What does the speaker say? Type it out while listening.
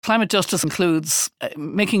Climate justice includes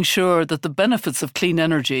making sure that the benefits of clean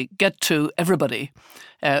energy get to everybody,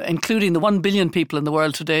 including the 1 billion people in the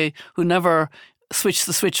world today who never switch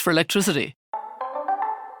the switch for electricity.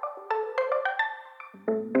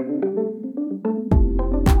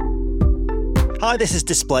 Hi, this is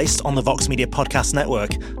Displaced on the Vox Media Podcast Network.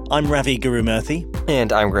 I'm Ravi Gurumurthy.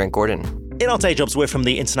 And I'm Grant Gordon. In our day jobs, we're from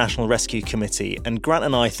the International Rescue Committee, and Grant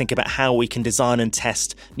and I think about how we can design and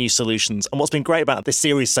test new solutions. And what's been great about this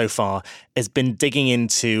series so far has been digging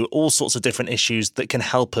into all sorts of different issues that can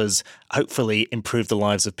help us hopefully improve the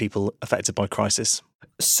lives of people affected by crisis.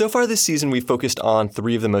 So far this season, we've focused on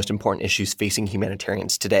 3 of the most important issues facing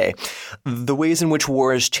humanitarians today. The ways in which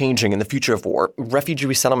war is changing and the future of war, refugee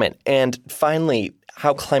resettlement, and finally,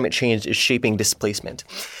 how climate change is shaping displacement.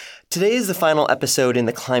 Today is the final episode in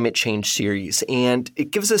the climate change series, and it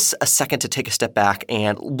gives us a second to take a step back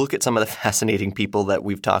and look at some of the fascinating people that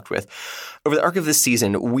we've talked with. Over the arc of this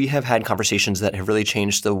season, we have had conversations that have really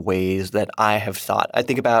changed the ways that I have thought. I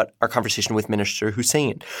think about our conversation with Minister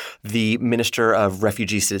Hussein, the Minister of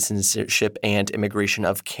Refugee Citizenship and Immigration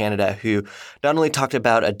of Canada, who not only talked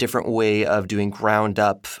about a different way of doing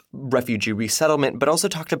ground-up refugee resettlement, but also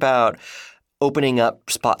talked about opening up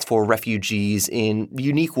spots for refugees in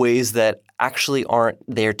unique ways that actually aren't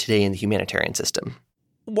there today in the humanitarian system.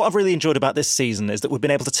 What I've really enjoyed about this season is that we've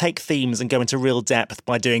been able to take themes and go into real depth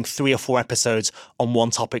by doing 3 or 4 episodes on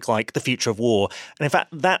one topic like the future of war. And in fact,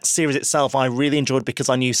 that series itself I really enjoyed because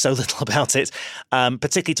I knew so little about it,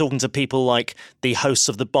 particularly talking to people like the hosts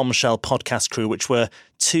of the Bombshell podcast crew, which were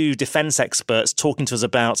 2 defence experts talking to us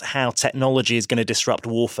about how technology is going to disrupt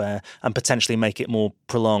warfare and potentially make it more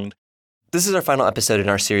prolonged. This is our final episode in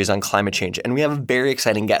our series on climate change, and we have a very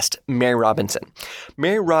exciting guest, Mary Robinson.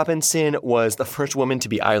 Mary Robinson was the first woman to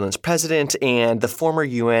be Ireland's president and the former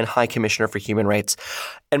UN High Commissioner for Human Rights.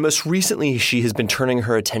 And most recently, she has been turning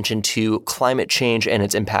her attention to climate change and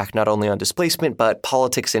its impact not only on displacement, but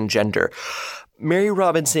politics and gender. Mary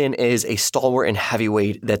Robinson is a stalwart and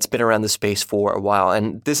heavyweight that's been around the space for a while,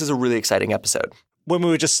 and this is a really exciting episode. When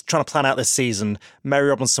we were just trying to plan out this season, Mary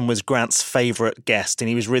Robinson was Grant's favourite guest and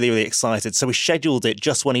he was really, really excited. So we scheduled it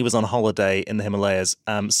just when he was on holiday in the Himalayas.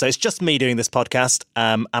 So it's just me doing this podcast.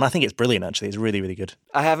 And I think it's brilliant, actually. It's really, really good.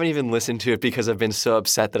 I haven't even listened to it because I've been so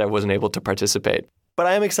upset that I wasn't able to participate. But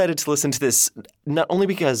I am excited to listen to this, not only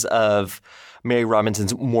because of Mary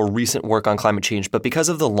Robinson's more recent work on climate change, but because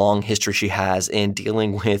of the long history she has in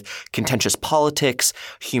dealing with contentious politics,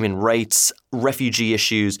 human rights, refugee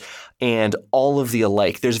issues, and all of the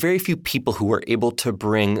alike. There's very few people who are able to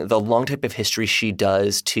bring the long type of history she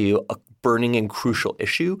does to a burning and crucial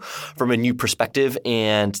issue from a new perspective.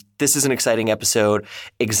 And this is an exciting episode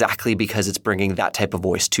exactly because it's bringing that type of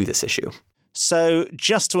voice to this issue. So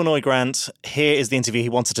just to annoy Grant, here is the interview he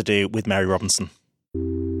wanted to do with Mary Robinson.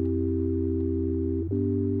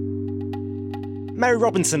 Mary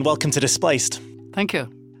Robinson, welcome to Displaced. Thank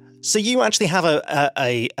you. So you actually have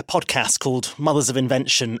a podcast called Mothers of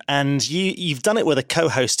Invention, and you've done it with a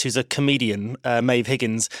co-host who's a comedian, Maeve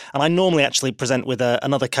Higgins. And I normally actually present with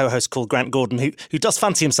another co-host called Grant Gordon, who does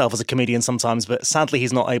fancy himself as a comedian sometimes, but sadly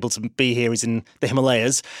he's not able to be here. He's in the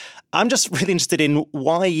Himalayas. I'm just really interested in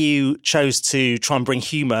why you chose to try and bring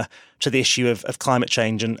humour to the issue of climate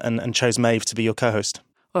change and chose Maeve to be your co-host.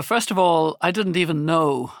 Well, first of all, I didn't even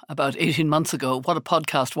know about 18 months ago what a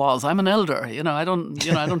podcast was. I'm an elder, I don't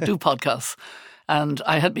do podcasts. And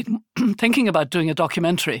I had been thinking about doing a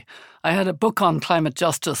documentary. I had a book on climate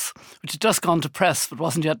justice, which had just gone to press but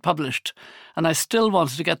wasn't yet published. And I still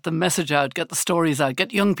wanted to get the message out, get the stories out,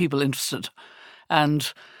 get young people interested.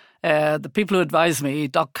 And the people who advised me,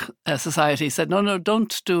 Doc Society, said, no,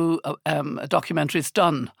 don't do a documentary. It's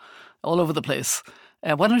done all over the place.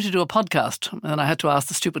 Why don't you do a podcast? And I had to ask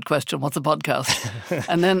the stupid question, what's a podcast?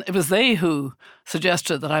 And then it was they who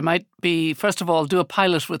suggested that I might first of all, do a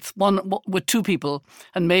pilot with 2 people,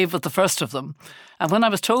 and Maeve was the first of them. And when I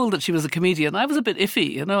was told that she was a comedian, I was a bit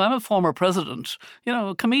iffy. I'm a former president,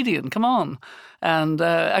 a comedian, come on. And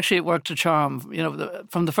actually it worked a charm.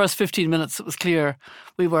 From the first 15 minutes, it was clear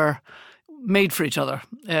we were made for each other.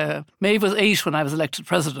 Maeve was 8 when I was elected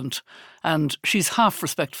president, and she's half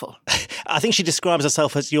respectful. I think she describes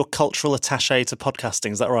herself as your cultural attaché to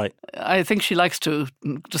podcasting. Is that right? I think she likes to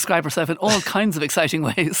describe herself in all kinds of exciting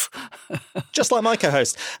ways. Just like my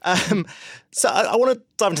co-host. So I want to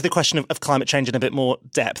dive into the question of climate change in a bit more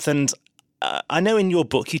depth. And I know in your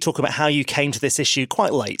book you talk about how you came to this issue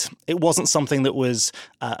quite late. It wasn't something that was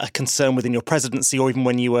a concern within your presidency or even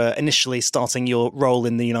when you were initially starting your role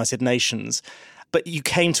in the United Nations. but you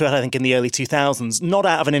came to it, I think, in the early 2000s, not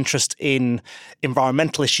out of an interest in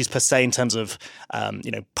environmental issues per se, in terms of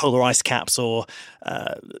polar ice caps or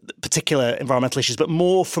particular environmental issues, but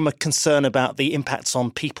more from a concern about the impacts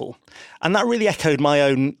on people. And that really echoed my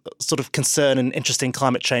own sort of concern and interest in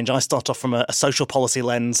climate change. I start off from a social policy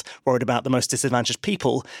lens, worried about the most disadvantaged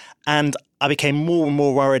people, and I became more and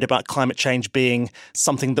more worried about climate change being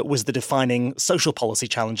something that was the defining social policy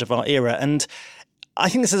challenge of our era. And I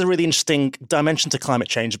think this is a really interesting dimension to climate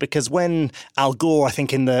change, because when Al Gore, I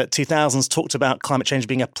think in the 2000s, talked about climate change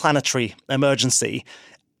being a planetary emergency,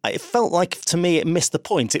 it felt like, to me, it missed the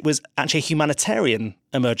point. It was actually a humanitarian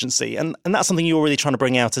emergency. And that's something you're really trying to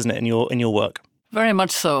bring out, isn't it, in your work? Very much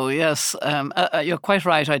so, yes. You're quite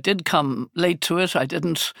right. I did come late to it.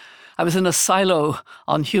 I was in a silo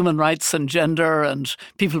on human rights and gender and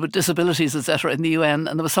people with disabilities, etc., in the UN,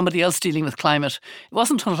 and there was somebody else dealing with climate. It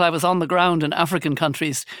wasn't until I was on the ground in African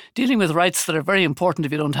countries dealing with rights that are very important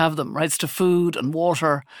if you don't have them, rights to food and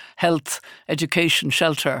water, health, education,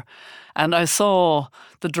 shelter. And I saw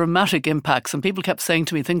the dramatic impacts, and people kept saying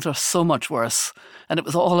to me, things are so much worse. And it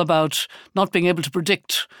was all about not being able to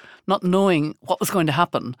predict, not knowing what was going to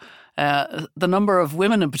happen. The number of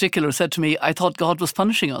women in particular said to me, I thought God was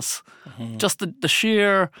punishing us. Mm-hmm. Just the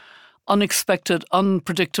sheer, unexpected,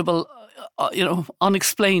 unpredictable,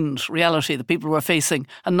 unexplained reality that people were facing,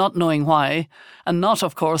 and not knowing why, and not,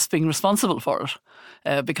 of course, being responsible for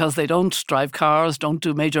it, because they don't drive cars, don't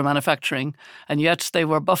do major manufacturing, and yet they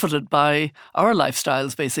were buffeted by our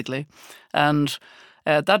lifestyles, basically. And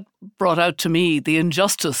that brought out to me the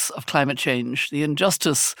injustice of climate change, the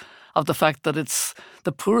injustice of the fact that it's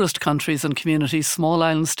the poorest countries and communities, small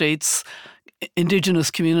island states, indigenous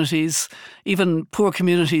communities, even poor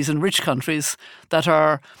communities in rich countries that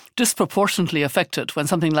are disproportionately affected when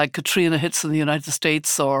something like Katrina hits in the United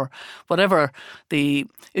States or whatever the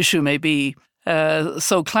issue may be.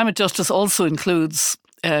 So climate justice also includes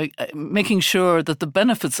making sure that the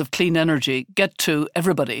benefits of clean energy get to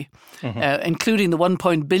everybody, including the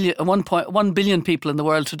 1 billion people in the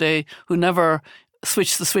world today who never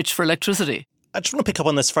switch the switch for electricity. I just want to pick up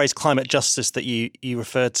on this phrase climate justice that you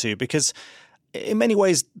referred to, because in many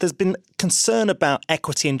ways there's been concern about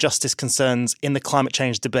equity and justice concerns in the climate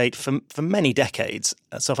change debate for many decades.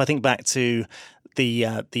 So if I think back to the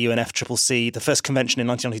UNFCCC, the first convention in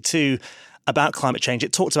 1992 about climate change,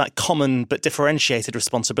 it talked about common but differentiated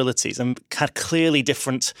responsibilities and had clearly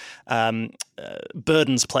different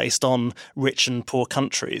burdens placed on rich and poor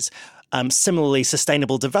countries. Similarly,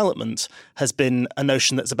 sustainable development has been a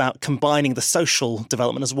notion that's about combining the social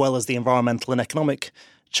development as well as the environmental and economic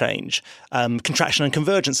change. Contraction and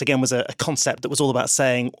convergence, again, was a concept that was all about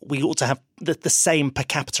saying we ought to have the same per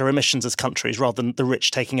capita emissions as countries rather than the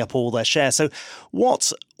rich taking up all their share. So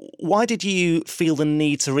why did you feel the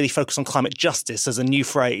need to really focus on climate justice as a new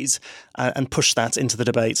phrase and push that into the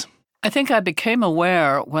debate? I think I became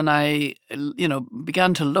aware when I,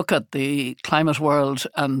 began to look at the climate world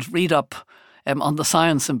and read up on the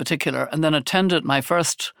science in particular, and then attended my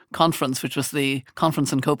first conference, which was the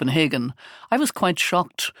conference in Copenhagen. I was quite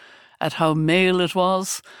shocked at how male it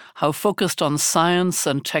was, how focused on science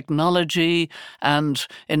and technology and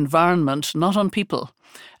environment, not on people.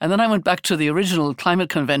 And then I went back to the original climate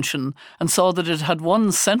convention and saw that it had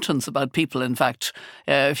one sentence about people, in fact,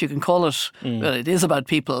 if you can call it, well, it is about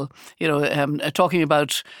people, talking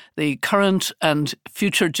about the current and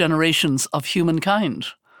future generations of humankind.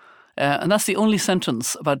 And that's the only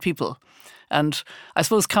sentence about people. And I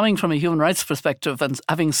suppose coming from a human rights perspective and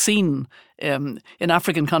having seen in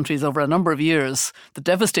African countries over a number of years the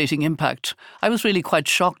devastating impact, I was really quite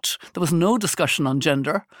shocked. There was no discussion on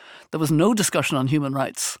gender. There was no discussion on human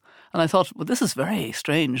rights. And I thought, well, this is very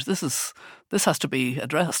strange. This has to be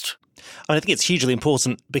addressed. I think it's hugely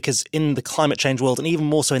important because in the climate change world, and even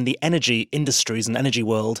more so in the energy industries and energy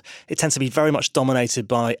world, it tends to be very much dominated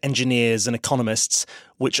by engineers and economists,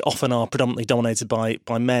 which often are predominantly dominated by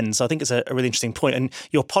men. So I think it's a really interesting point. And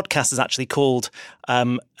your podcast is actually called,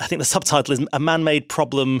 I think the subtitle is A Man-Made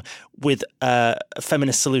Problem with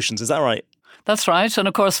Feminist Solutions. Is that right? That's right. And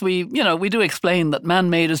of course, we do explain that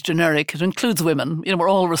man-made is generic. It includes women. We're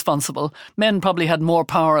all responsible. Men probably had more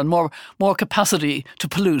power and more capacity to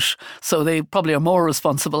pollute, so they probably are more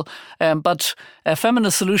responsible. But a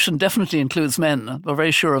feminist solution definitely includes men. We're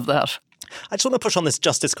very sure of that. I just want to push on this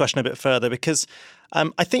justice question a bit further because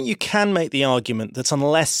I think you can make the argument that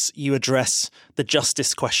unless you address the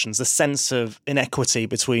justice questions, the sense of inequity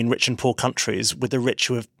between rich and poor countries, with the rich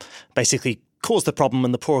who have basically caused the problem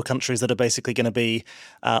and the poorer countries that are basically going to be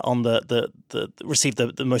receive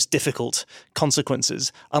the most difficult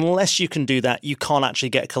consequences. Unless you can do that, you can't actually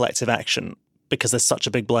get collective action because there's such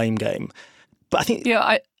a big blame game. But I think...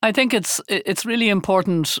 Yeah, I think it's really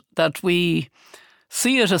important that we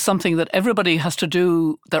see it as something that everybody has to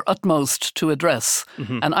do their utmost to address.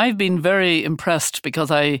 Mm-hmm. And I've been very impressed because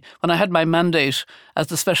when I had my mandate as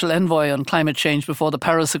the Special Envoy on climate change before the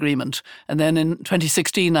Paris Agreement, and then in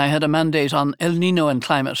 2016 I had a mandate on El Nino and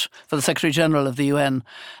climate for the Secretary General of the UN.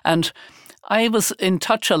 And I was in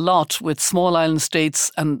touch a lot with small island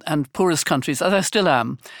states and poorest countries, as I still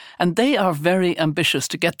am, and they are very ambitious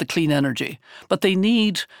to get the clean energy. But they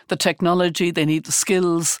need the technology, they need the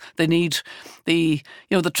skills, they need the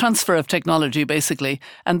transfer of technology, basically.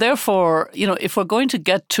 And therefore, if we're going to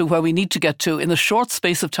get to where we need to get to in the short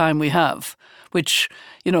space of time we have, which,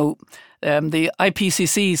 the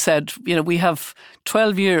IPCC said, we have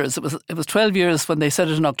 12 years. It was 12 years when they said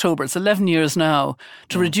it in October. It's 11 years now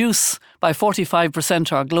to reduce by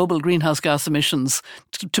 45% our global greenhouse gas emissions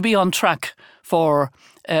to be on track for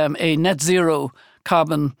a net zero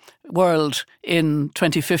carbon world in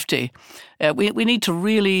 2050. We need to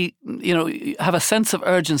really, have a sense of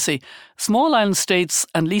urgency. Small island states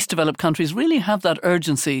and least developed countries really have that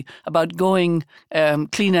urgency about going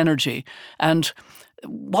clean energy. And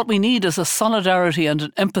what we need is a solidarity and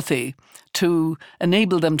an empathy to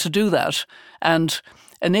enable them to do that and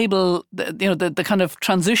enable the kind of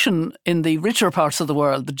transition in the richer parts of the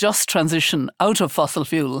world, the just transition out of fossil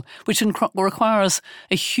fuel, which requires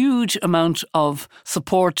a huge amount of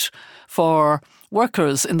support for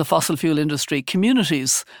workers in the fossil fuel industry,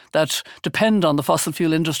 communities that depend on the fossil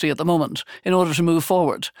fuel industry at the moment in order to move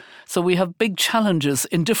forward. So we have big challenges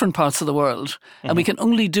in different parts of the world, and we can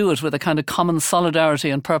only do it with a kind of common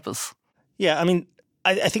solidarity and purpose. Yeah, I mean,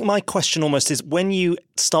 I think my question almost is, when you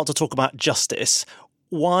start to talk about justice,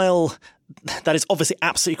 while that is obviously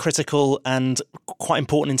absolutely critical and quite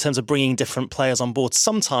important in terms of bringing different players on board,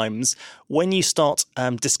 sometimes when you start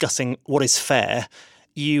discussing what is fair,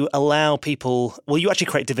 you allow people, you actually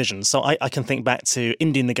create divisions. So I can think back to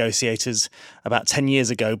Indian negotiators about 10 years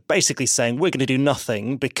ago, basically saying, we're going to do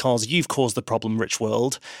nothing because you've caused the problem, rich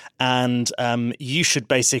world, and you should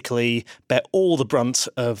basically bear all the brunt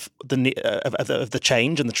of the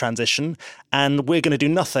change and the transition, and we're going to do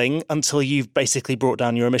nothing until you've basically brought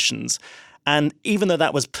down your emissions. And even though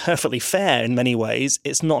that was perfectly fair in many ways,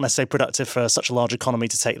 it's not necessarily productive for such a large economy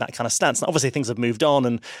to take that kind of stance. Now, obviously, things have moved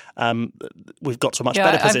on, and we've got to a much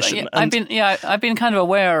better position. I've been kind of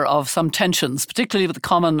aware of some tensions, particularly with the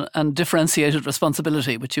common and differentiated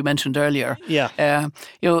responsibility, which you mentioned earlier. Yeah.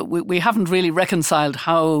 We haven't really reconciled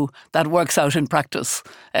how that works out in practice,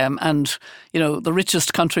 and the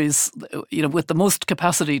richest countries, with the most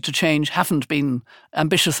capacity to change, haven't been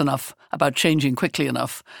ambitious enough about changing quickly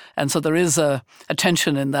enough, and so there is a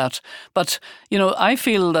tension in that. But, I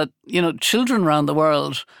feel that, children around the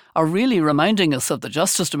world are really reminding us of the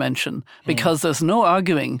justice dimension, because there's no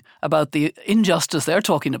arguing about the injustice they're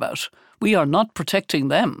talking about. We are not protecting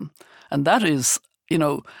them. And that is,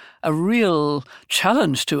 a real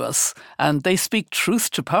challenge to us. And they speak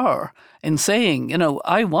truth to power in saying,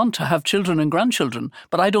 I want to have children and grandchildren,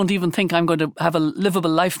 but I don't even think I'm going to have a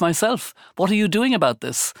livable life myself. What are you doing about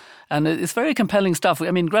this? And it's very compelling stuff.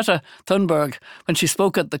 I mean, Greta Thunberg, when she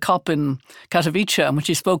spoke at the COP in Katowice and when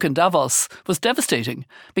she spoke in Davos, was devastating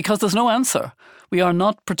because there's no answer. We are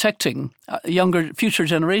not protecting younger future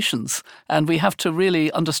generations, and we have to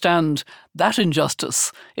really understand that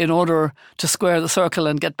injustice in order to square the circle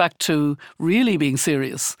and get back to really being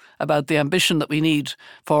serious about the ambition that we need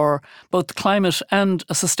for both the climate and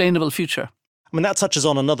a sustainable future. I mean, that touches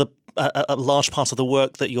on another a large part of the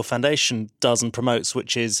work that your foundation does and promotes,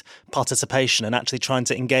 which is participation and actually trying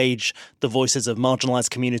to engage the voices of marginalised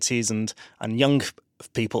communities and young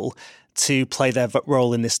people to play their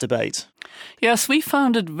role in this debate. Yes, we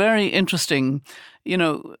found it very interesting.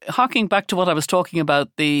 Harking back to what I was talking about,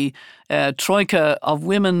 the troika of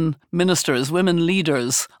women ministers, women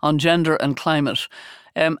leaders on gender and climate,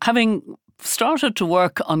 having started to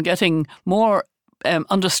work on getting more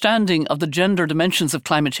understanding of the gender dimensions of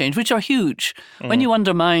climate change, which are huge. When you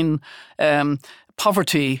undermine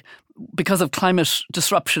poverty because of climate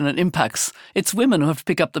disruption and impacts, it's women who have to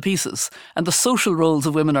pick up the pieces. And the social roles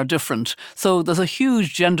of women are different. So there's a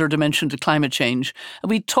huge gender dimension to climate change. And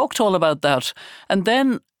we talked all about that. And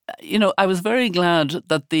then, I was very glad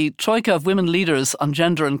that the troika of women leaders on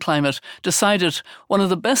gender and climate decided one of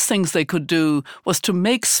the best things they could do was to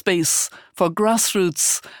make space for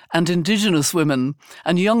grassroots and indigenous women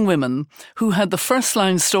and young women who had the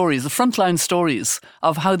frontline stories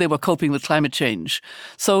of how they were coping with climate change.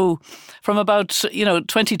 So from about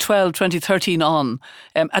 2012, 2013 on,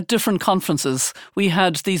 at different conferences, we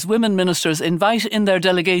had these women ministers invite in their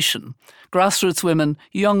delegation grassroots women,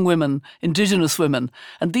 young women, indigenous women.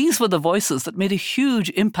 And these were the voices that made a huge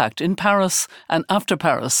impact in Paris and after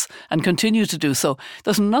Paris and continue to do so.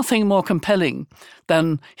 There's nothing more compelling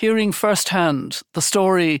than hearing firsthand the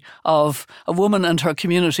story of a woman and her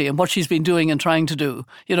community and what she's been doing and trying to do.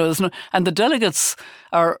 And the delegates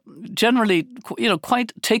are generally,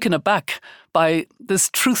 quite taken aback by this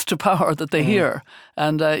truth to power that they hear.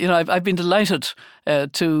 And, I've been delighted I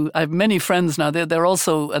have many friends now. They're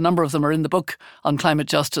also, a number of them are in the book on climate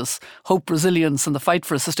justice, hope, resilience, and the fight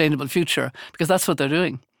for a sustainable future, because that's what they're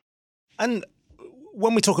doing. And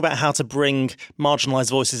when we talk about how to bring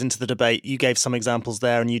marginalised voices into the debate, you gave some examples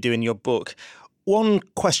there and you do in your book. One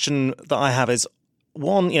question that I have is,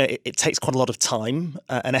 it takes quite a lot of time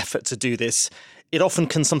and effort to do this. It often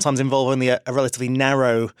can sometimes involve only a relatively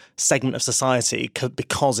narrow segment of society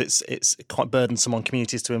because it's quite burdensome on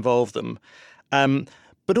communities to involve them.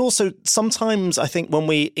 But also sometimes I think when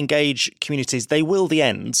we engage communities, they will the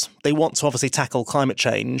end. They want to obviously tackle climate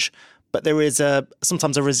change, but there is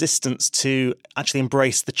sometimes a resistance to actually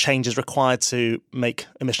embrace the changes required to make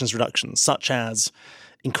emissions reductions, such as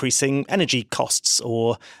increasing energy costs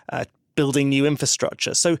or building new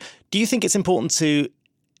infrastructure. So do you think it's important to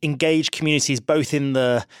engage communities both in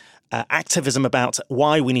the activism about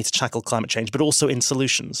why we need to tackle climate change, but also in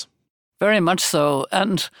solutions? Very much so.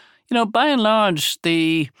 And, by and large,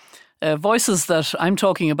 the voices that I'm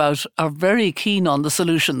talking about are very keen on the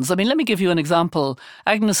solutions. I mean, let me give you an example.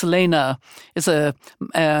 Agnes Elena is a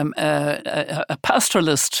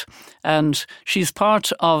pastoralist, and she's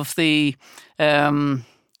part of the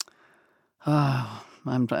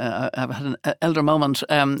I've had an elder moment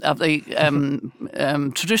of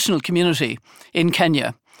the traditional community in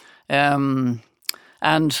Kenya, and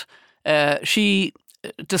she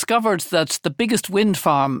discovered that the biggest wind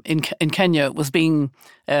farm in Kenya was being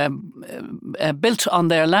built on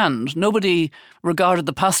their land. Nobody regarded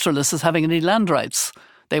the pastoralists as having any land rights.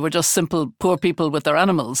 They were just simple poor people with their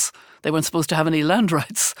animals. They weren't supposed to have any land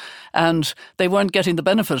rights, and they weren't getting the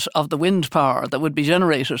benefit of the wind power that would be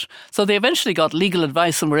generated. So they eventually got legal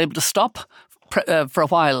advice and were able to stop for a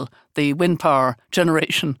while the wind power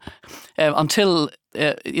generation until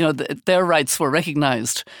their rights were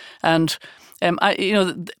recognised. And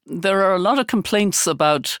there are a lot of complaints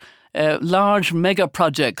about large mega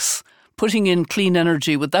projects putting in clean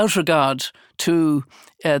energy without regard to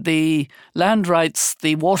the land rights,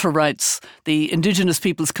 the water rights, the indigenous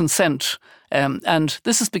people's consent. And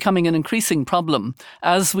this is becoming an increasing problem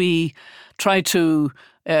as we try to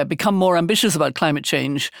become more ambitious about climate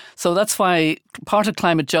change. So that's why part of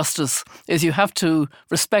climate justice is you have to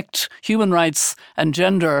respect human rights and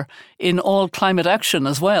gender in all climate action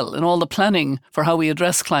as well, in all the planning for how we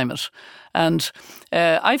address climate. And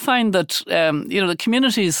I find that, the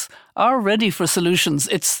communities are ready for solutions.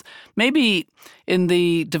 It's maybe in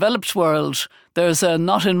the developed world, there's a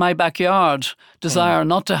not in my backyard desire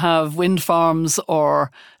not to have wind farms or,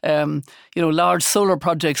 large solar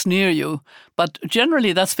projects near you. But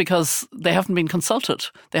generally that's because they haven't been consulted.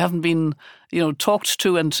 They haven't been, talked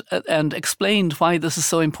to and explained why this is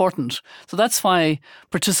so important. So that's why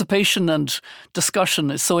participation and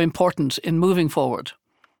discussion is so important in moving forward.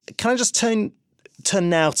 Can I just turn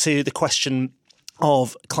now to the question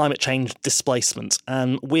of climate change displacement?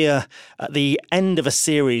 And we're at the end of a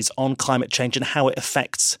series on climate change and how it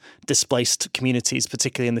affects displaced communities,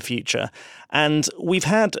 particularly in the future. And we've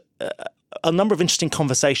had a number of interesting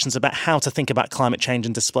conversations about how to think about climate change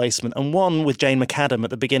and displacement. And one with Jane McAdam at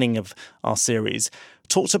the beginning of our series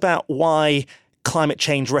talked about why climate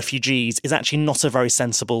change refugees is actually not a very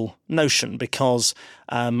sensible notion, because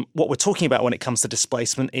what we're talking about when it comes to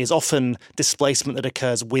displacement is often displacement that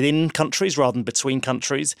occurs within countries rather than between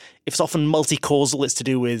countries. If it's often multi-causal, it's to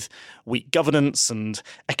do with weak governance and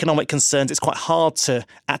economic concerns. It's quite hard to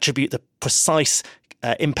attribute the precise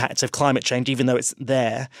impact of climate change, even though it's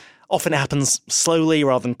there. Often it happens slowly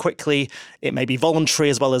rather than quickly. It may be voluntary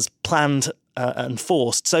as well as planned and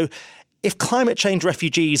forced. So if climate change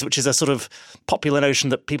refugees, which is a sort of popular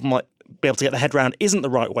notion that people might be able to get their head around, isn't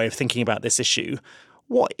the right way of thinking about this issue,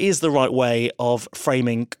 what is the right way of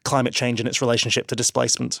framing climate change and its relationship to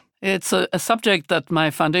displacement? It's a subject that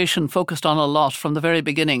my foundation focused on a lot from the very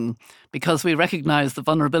beginning, because we recognise the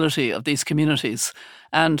vulnerability of these communities.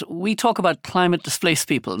 And we talk about climate displaced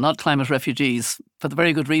people, not climate refugees, for the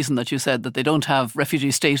very good reason that you said that they don't have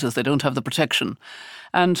refugee status, they don't have the protection.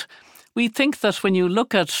 And we think that when you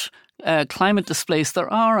look at climate displaced,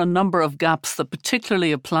 there are a number of gaps that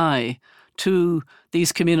particularly apply to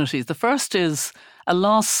these communities. The first is a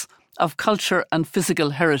loss of culture and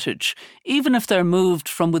physical heritage, even if they're moved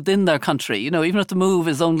from within their country. Even if the move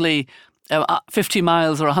is only 50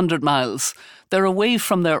 miles or 100 miles, they're away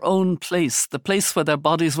from their own place, the place where their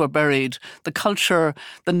bodies were buried, the culture,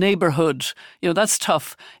 the neighbourhood. That's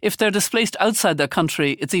tough. If they're displaced outside their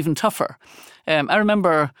country, it's even tougher. I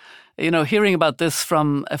remember hearing about this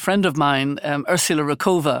from a friend of mine, Ursula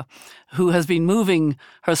Rakova, who has been moving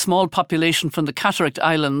her small population from the Cataract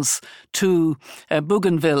Islands to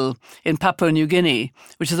Bougainville in Papua New Guinea,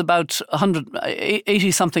 which is about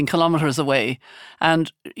 80-something kilometres away.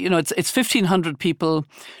 And, it's 1,500 people.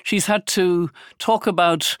 She's had to talk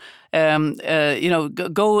about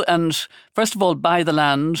go and, first of all, buy the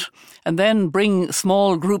land and then bring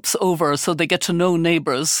small groups over so they get to know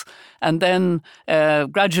neighbours and then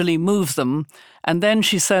gradually move them. And then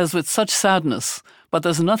she says with such sadness, but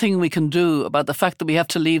there's nothing we can do about the fact that we have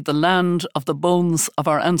to leave the land of the bones of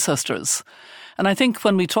our ancestors. And I think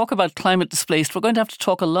when we talk about climate displaced, we're going to have to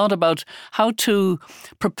talk a lot about how to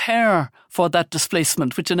prepare for that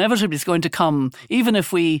displacement, which inevitably is going to come, even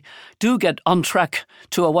if we do get on track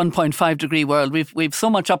to a 1.5 degree world. We've so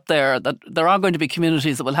much up there that there are going to be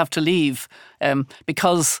communities that will have to leave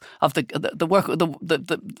because of the work,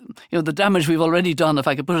 the damage we've already done, if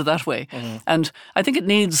I could put it that way. Mm-hmm. And I think it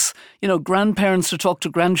needs, grandparents to talk to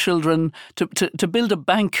grandchildren to build a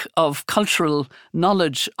bank of cultural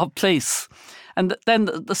knowledge of place. And then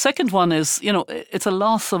the second one is, it's a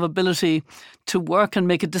loss of ability to work and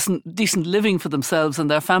make a decent living for themselves and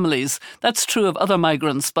their families. That's true of other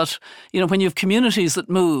migrants. But, when you have communities that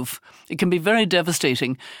move, it can be very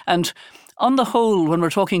devastating. And on the whole, when we're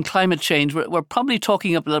talking climate change, we're probably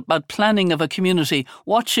talking about planning of a community,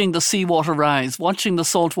 watching the seawater rise, watching the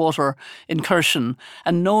saltwater incursion,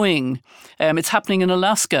 and knowing it's happening in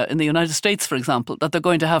Alaska, in the United States, for example, that they're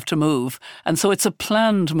going to have to move. And so it's a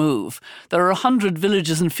planned move. There are 100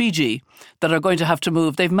 villages in Fiji that are going to have to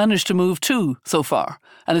move. They've managed to move 2 so far,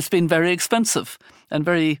 and it's been very expensive and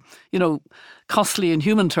very, costly in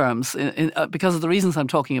human terms because of the reasons I'm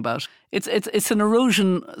talking about. It's an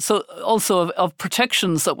erosion also of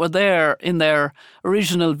protections that were there in their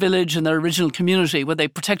original village, in their original community, where they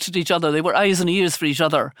protected each other. They were eyes and ears for each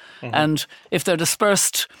other. Mm-hmm. And if they're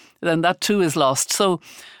dispersed, then that too is lost. So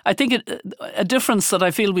I think a difference that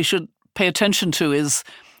I feel we should pay attention to is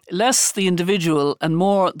less the individual and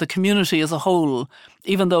more the community as a whole,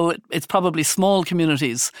 even though it's probably small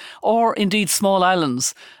communities or indeed small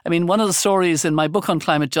islands. I mean, one of the stories in my book on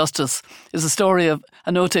climate justice is the story of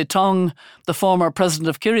Anote Tong, the former president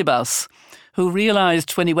of Kiribati, who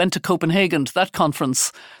realised when he went to Copenhagen to that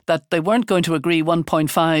conference that they weren't going to agree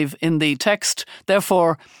 1.5 in the text.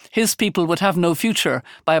 Therefore, his people would have no future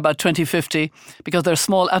by about 2050 because their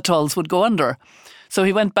small atolls would go under. So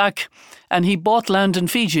he went back and he bought land in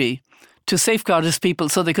Fiji to safeguard his people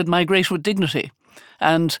so they could migrate with dignity.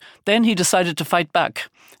 And then he decided to fight back.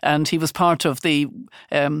 And he was part of the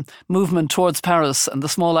movement towards Paris and the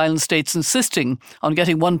small island states insisting on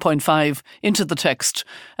getting 1.5 into the text.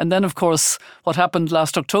 And then, of course, what happened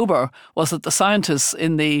last October was that the scientists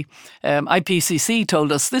in the IPCC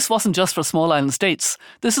told us this wasn't just for small island states.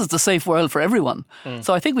 This is the safe world for everyone.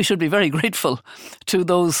 So I think we should be very grateful to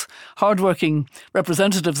those hardworking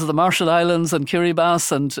representatives of the Marshall Islands and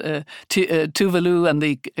Kiribati and Tuvalu and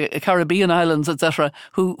the Caribbean islands, etc.,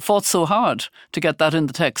 who fought so hard to get that in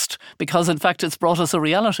the text. Because, in fact, it's brought us a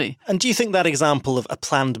reality. And do you think that example of a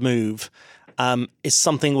planned move is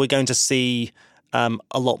something we're going to see a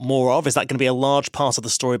lot more of? Is that going to be a large part of the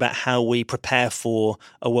story about how we prepare for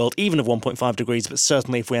a world even of 1.5 degrees, but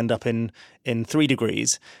certainly if we end up in 3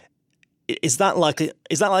 degrees? Is that likely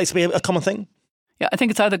to be a common thing? Yeah, I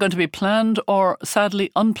think it's either going to be planned or sadly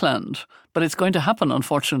unplanned, but it's going to happen,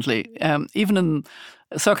 unfortunately. Even in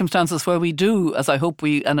circumstances where we do, as I hope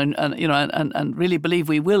we and really believe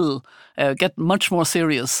we will, get much more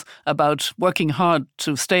serious about working hard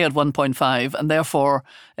to stay at 1.5 and therefore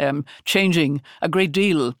changing a great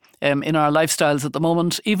deal in our lifestyles at the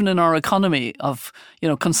moment, even in our economy of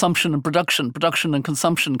consumption and production and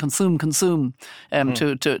consumption, consume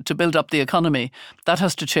to build up the economy. That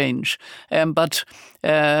has to change. But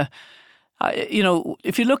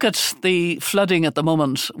if you look at the flooding at the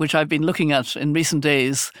moment, which I've been looking at in recent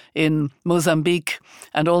days in Mozambique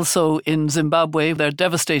and also in Zimbabwe, they're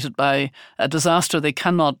devastated by a disaster they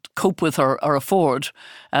cannot cope with or afford.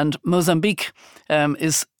 And Mozambique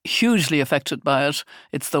is hugely affected by it.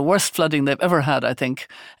 It's the worst flooding they've ever had, I think.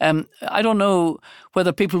 I don't know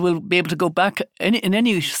whether people will be able to go back in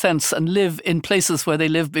any sense and live in places where they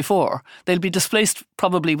lived before. They'll be displaced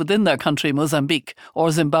probably within their country, Mozambique or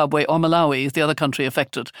Zimbabwe or Malawi is the other country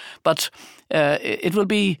affected. But it will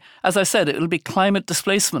be, as I said, it will be climate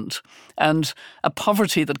displacement and a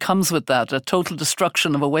poverty that comes with that, a total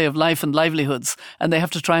destruction of a way of life and livelihoods. And they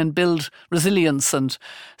have to try and build resilience and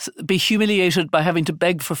be humiliated by having to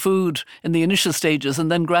beg for food in the initial stages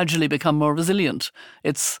and then gradually become more resilient.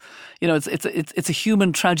 It's a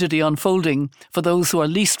human tragedy unfolding for those who are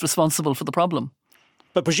least responsible for the problem.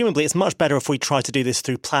 But presumably it's much better if we try to do this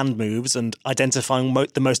through planned moves and identifying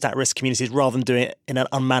the most at-risk communities rather than doing it in an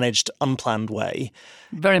unmanaged, unplanned way.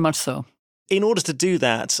 Very much so. In order to do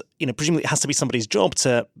that, presumably it has to be somebody's job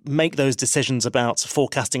to make those decisions about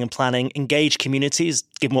forecasting and planning, engage communities,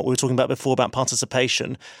 given what we were talking about before about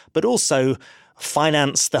participation, but also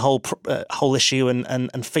finance the whole issue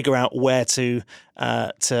and figure out where to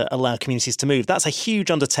allow communities to move. That's a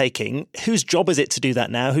huge undertaking. Whose job is it to do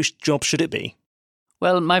that now? Whose job should it be?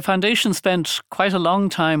 Well, my foundation spent quite a long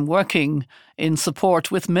time working in support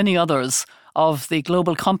with many others of the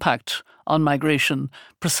Global Compact on migration,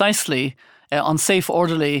 precisely on safe,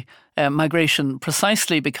 orderly migration,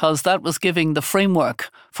 precisely because that was giving the framework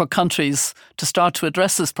for countries to start to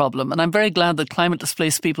address this problem. And I'm very glad that climate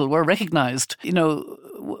displaced people were recognised.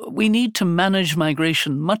 We need to manage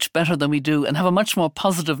migration much better than we do and have a much more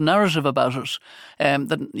positive narrative about it.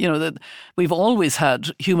 That we've always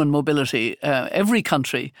had human mobility. Every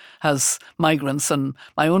country has migrants, and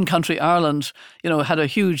my own country, Ireland, had a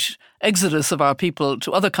huge exodus of our people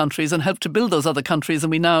to other countries and helped to build those other countries, and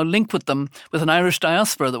we now link with them with an Irish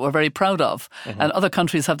diaspora that we're very proud of. Mm-hmm. And other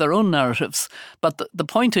countries have their own narratives. But the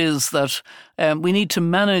point is that we need to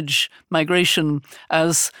manage migration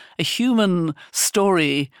as a human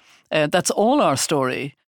story. That's all our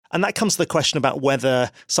story. And that comes to the question about whether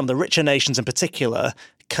some of the richer nations in particular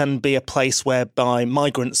can be a place whereby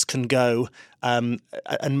migrants can go and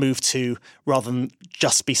move to rather than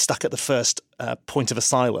just be stuck at the first point of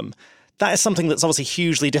asylum. That is something that's obviously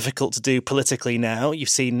hugely difficult to do politically now. You've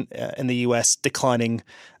seen in the US declining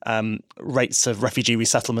rates of refugee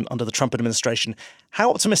resettlement under the Trump administration.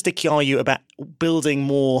 How optimistic are you about building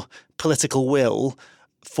more political will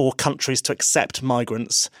for countries to accept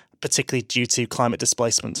migrants, particularly due to climate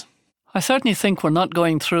displacement? I certainly think we're not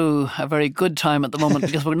going through a very good time at the moment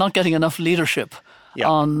because we're not getting enough leadership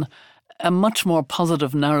on a much more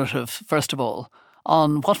positive narrative, first of all,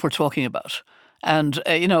 on what we're talking about. And,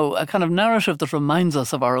 a kind of narrative that reminds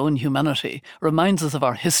us of our own humanity, reminds us of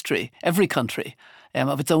our history, every country,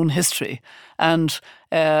 of its own history, and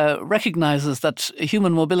recognises that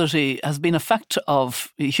human mobility has been a fact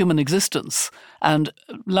of human existence. And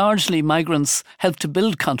largely migrants help to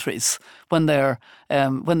build countries when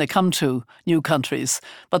they come to new countries.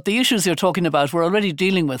 But the issues you're talking about, we're already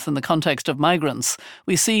dealing with in the context of migrants.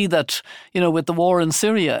 We see that, with the war in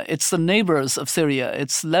Syria, it's the neighbours of Syria,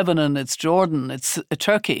 it's Lebanon, it's Jordan, it's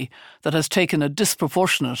Turkey that has taken a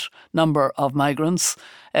disproportionate number of migrants.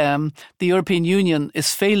 The European Union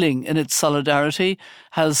is failing in its solidarity,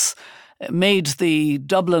 has made the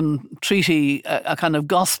Dublin Treaty a kind of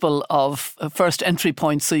gospel of first entry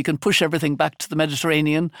points so you can push everything back to the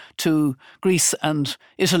Mediterranean, to Greece and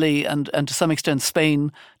Italy and to some extent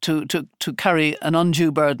Spain to carry an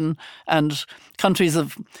undue burden. And countries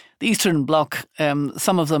of the Eastern Bloc,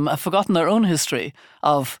 some of them have forgotten their own history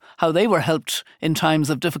of how they were helped in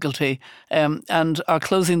times of difficulty and are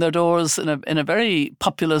closing their doors in a very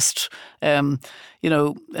populist way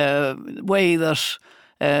that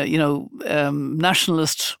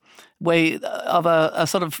nationalist way of a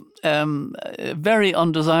sort of very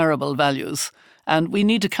undesirable values. And we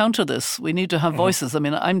need to counter this. We need to have voices. I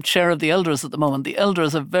mean, I'm chair of the elders at the moment. The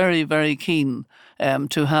elders are very, very keen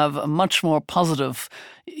to have a much more positive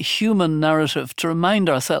human narrative to remind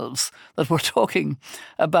ourselves that we're talking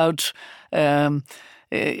about our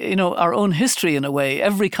own history in a way.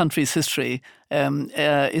 Every country's history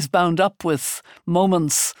is bound up with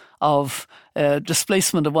moments of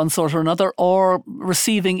displacement of one sort or another, or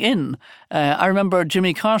receiving in. I remember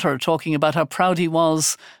Jimmy Carter talking about how proud he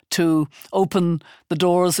was to open the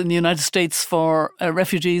doors in the United States for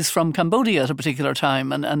refugees from Cambodia at a particular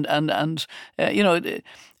time, and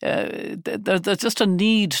there's just a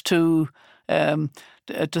need to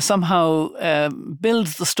somehow build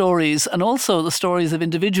the stories, and also the stories of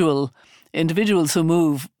individuals who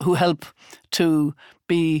move, who help to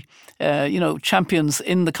be champions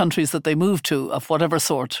in the countries that they move to, of whatever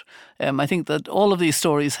sort. I think that all of these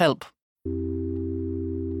stories help.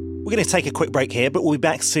 We're going to take a quick break here, but we'll be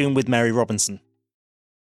back soon with Mary Robinson.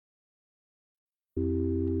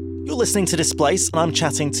 You're listening to Displace, and I'm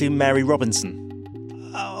chatting to Mary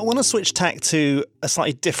Robinson. I want to switch tack to a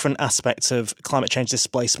slightly different aspect of climate change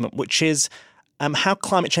displacement, which is how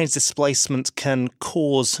climate change displacement can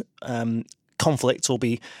cause conflict or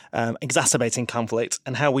be exacerbating conflict,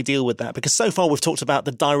 and how we deal with that. Because so far we've talked about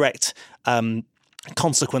the direct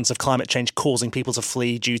consequence of climate change causing people to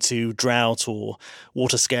flee due to drought or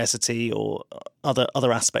water scarcity or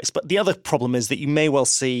other aspects. But the other problem is that you may well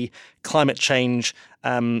see climate change,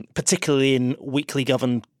 particularly in weakly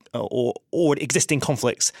governed or existing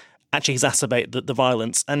conflicts, actually exacerbate the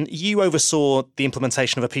violence. And you oversaw the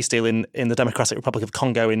implementation of a peace deal in the Democratic Republic of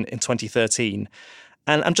Congo in 2013.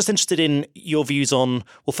 And I'm just interested in your views on,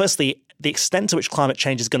 well, firstly, the extent to which climate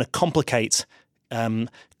change is going to complicate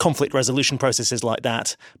conflict resolution processes like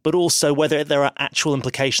that, but also whether there are actual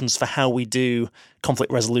implications for how we do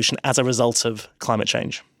conflict resolution as a result of climate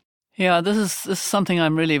change. Yeah, this is something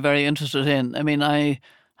I'm really very interested in. I mean, I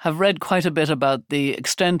have read quite a bit about the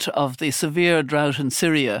extent of the severe drought in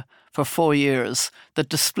Syria for 4 years that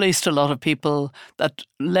displaced a lot of people, that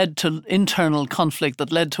led to internal conflict,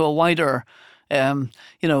 that led to a wider,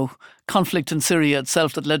 conflict in Syria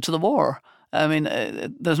itself that led to the war. I mean,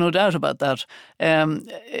 there's no doubt about that.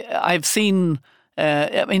 I've seen,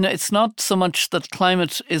 it's not so much that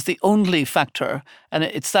climate is the only factor, and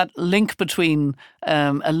it's that link between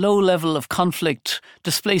a low level of conflict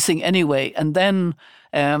displacing anyway, and then,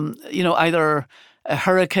 either a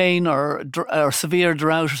hurricane or severe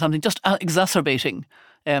drought or something, just exacerbating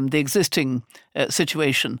the existing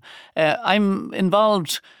situation. I'm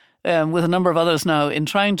involved with a number of others now in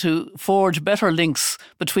trying to forge better links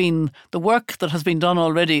between the work that has been done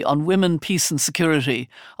already on women, peace and security,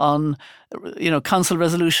 on Council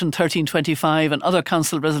Resolution 1325 and other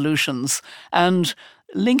Council resolutions, and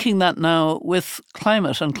linking that now with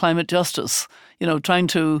climate and climate justice, trying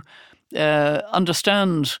to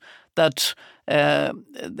understand that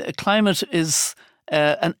climate is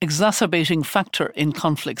an exacerbating factor in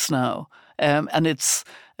conflicts now, and it's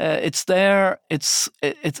there.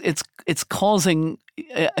 It's causing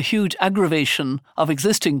a huge aggravation of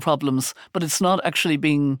existing problems, but it's not actually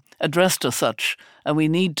being addressed as such. And we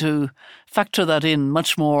need to factor that in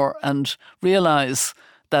much more and realise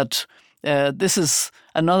that this is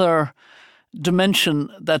another dimension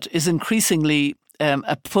that is increasingly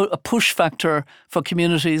a push factor for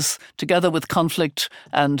communities, together with conflict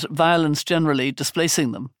and violence generally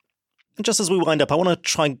displacing them. Just as we wind up, I want to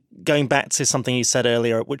try going back to something you said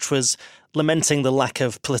earlier, which was lamenting the lack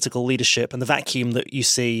of political leadership and the vacuum that you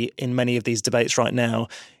see in many of these debates right now.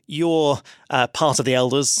 You're part of the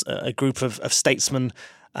Elders, a group of statesmen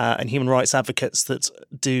and human rights advocates that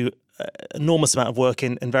do an enormous amount of work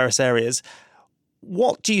in various areas.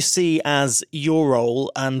 What do you see as your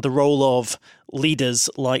role and the role of leaders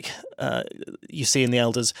like you see in the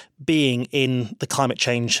Elders being in the climate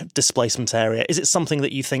change displacement area? Is it something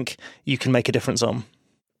that you think you can make a difference on?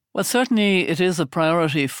 Well, certainly it is a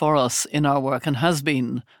priority for us in our work and has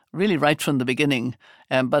been really right from the beginning.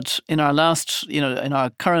 But in our in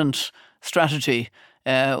our current strategy,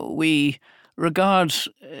 we regard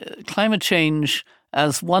climate change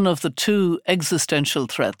as one of the two existential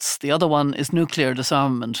threats. The other one is nuclear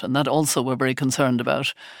disarmament, and that also we're very concerned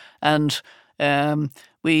about. And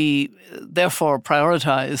we therefore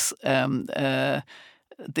prioritise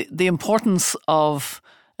the importance of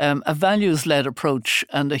a values-led approach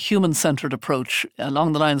and a human-centred approach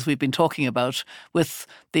along the lines we've been talking about, with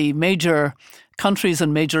the major countries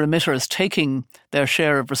and major emitters taking their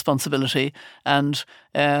share of responsibility and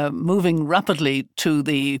moving rapidly to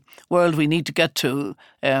the world we need to get to,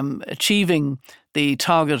 achieving the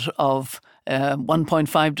target of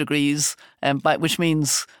 1.5 degrees, which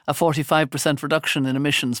means a 45% reduction in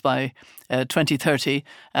emissions by 2030.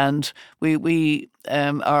 And we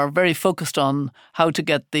are very focused on how to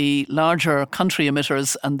get the larger country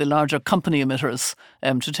emitters and the larger company emitters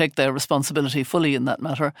to take their responsibility fully in that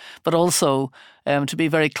matter, but also to be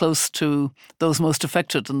very close to those most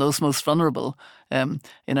affected and those most vulnerable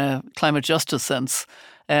in a climate justice sense.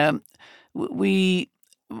 We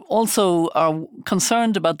also are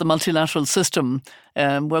concerned about the multilateral system.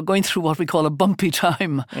 We're going through what we call a bumpy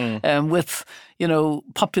time with,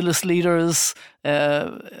 populist leaders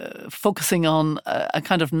focusing on a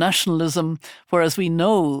kind of nationalism, whereas we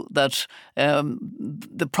know that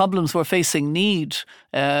the problems we're facing need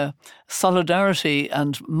solidarity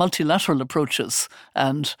and multilateral approaches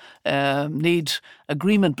and need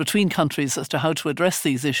agreement between countries as to how to address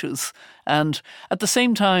these issues. And at the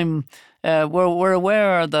same time, we're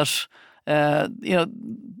aware that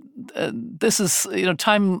this is,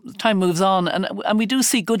 time moves on, and we do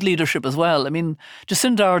see good leadership as well. I mean,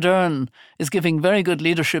 Jacinda Ardern is giving very good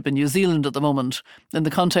leadership in New Zealand at the moment in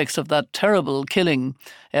the context of that terrible killing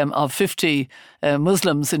of 50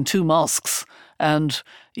 Muslims in 2 mosques. And,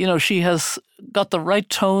 she has got the right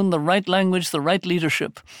tone, the right language, the right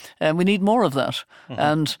leadership. And we need more of that.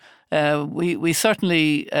 Mm-hmm. And we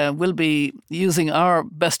certainly will be using our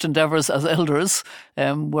best endeavours as elders.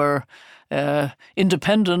 We're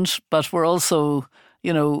independent, but we're also,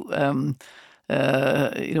 we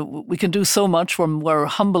can do so much when we're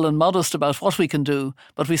humble and modest about what we can do.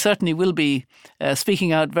 But we certainly will be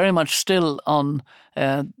speaking out very much still on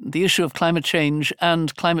the issue of climate change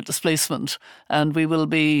and climate displacement. And we will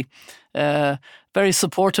be very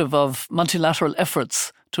supportive of multilateral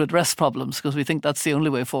efforts to address problems, because we think that's the only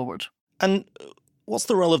way forward. And what's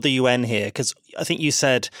the role of the UN here? Because I think you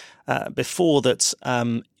said before that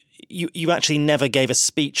you actually never gave a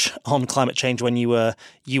speech on climate change when you were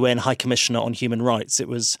UN High Commissioner on Human Rights. It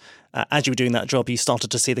was as you were doing that job, you started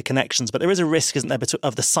to see the connections. But there is a risk, isn't there,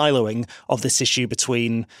 of the siloing of this issue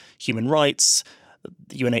between human rights,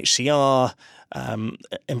 UNHCR,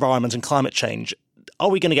 environment and climate change. Are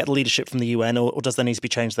we going to get leadership from the UN, or does there need to be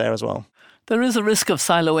change there as well? There is a risk of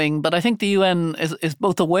siloing, but I think the UN is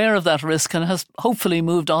both aware of that risk and has hopefully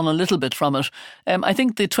moved on a little bit from it. I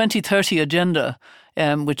think the 2030 agenda,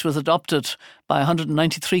 which was adopted by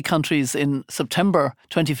 193 countries in September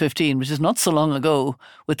 2015, which is not so long ago,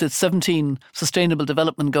 with its 17 Sustainable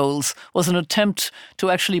Development Goals, was an attempt to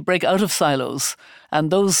actually break out of silos. And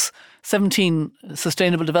those 17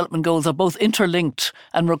 Sustainable Development Goals are both interlinked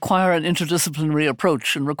and require an interdisciplinary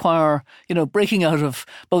approach and require, breaking out of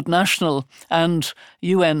both national and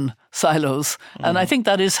UN silos. Mm. And I think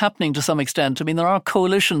that is happening to some extent. I mean, there are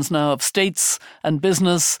coalitions now of states and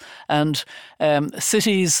business and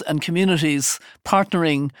cities and communities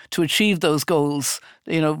partnering to achieve those goals,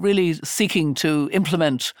 really seeking to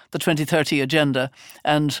implement the 2030 agenda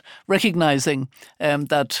and recognizing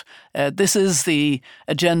that this is the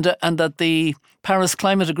agenda and that the Paris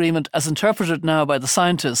Climate Agreement, as interpreted now by the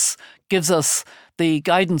scientists, gives us the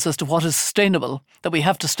guidance as to what is sustainable, that we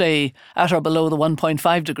have to stay at or below the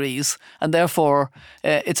 1.5 degrees. And therefore,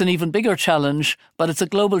 it's an even bigger challenge, but it's a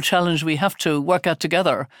global challenge we have to work at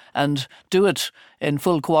together and do it in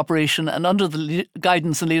full cooperation and under the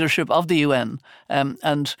guidance and leadership of the UN.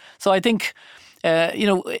 And so I think,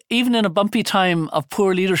 even in a bumpy time of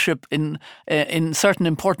poor leadership in certain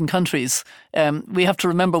important countries, we have to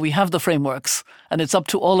remember we have the frameworks, and it's up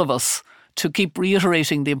to all of us to keep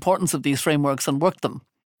reiterating the importance of these frameworks and work them.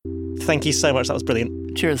 Thank you so much. That was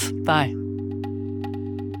brilliant. Cheers. Bye.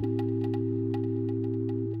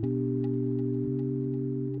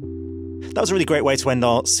 That was a really great way to end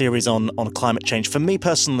our series on climate change. For me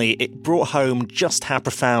personally, it brought home just how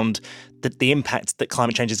profound the impact that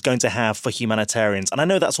climate change is going to have for humanitarians. And I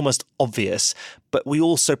know that's almost obvious, but we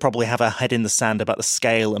also probably have our head in the sand about the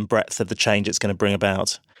scale and breadth of the change it's going to bring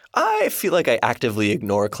about. I feel like I actively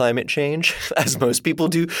ignore climate change, as most people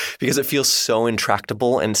do, because it feels so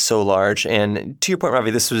intractable and so large. And to your point,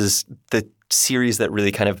 Ravi, this was the series that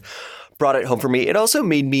really kind of brought it home for me. It also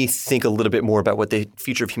made me think a little bit more about what the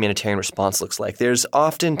future of humanitarian response looks like. There's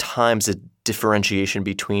oftentimes a differentiation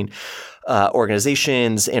between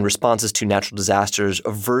organizations and responses to natural disasters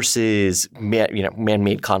versus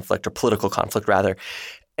man-made conflict, or political conflict rather.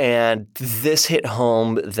 And this hit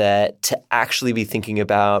home that to actually be thinking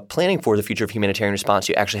about planning for the future of humanitarian response,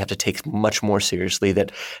 you actually have to take much more seriously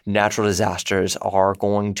that natural disasters are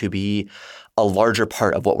going to be a larger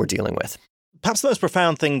part of what we're dealing with. Perhaps the most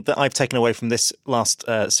profound thing that I've taken away from this last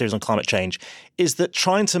series on climate change is that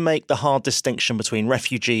trying to make the hard distinction between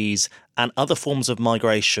refugees and other forms of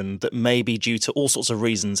migration that may be due to all sorts of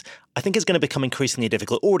reasons, I think is going to become increasingly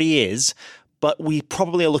difficult. It already is, but we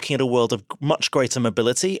probably are looking at a world of much greater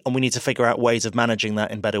mobility, and we need to figure out ways of managing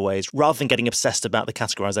that in better ways, rather than getting obsessed about the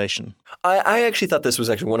categorization. I actually thought this was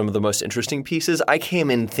actually one of the most interesting pieces. I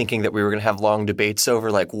came in thinking that we were going to have long debates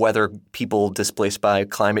over whether people displaced by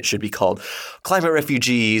climate should be called climate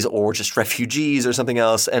refugees or just refugees or something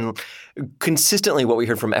else. And consistently what we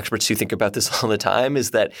heard from experts who think about this all the time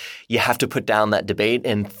is that you have to put down that debate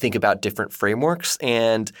and think about different frameworks.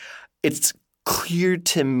 And it's clear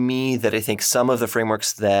to me that I think some of the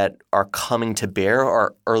frameworks that are coming to bear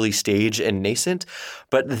are early stage and nascent,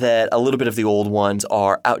 but that a little bit of the old ones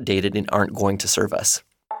are outdated and aren't going to serve us.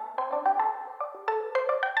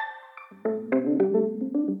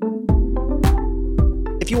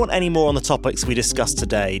 If If you want any more on the topics we discussed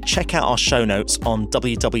today, check out our show notes on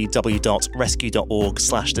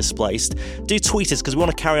www.rescue.org/displaced. Do tweet us because we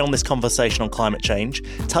want to carry on this conversation on climate change.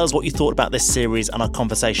 Tell us what you thought about this series and our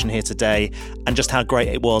conversation here today, and just how great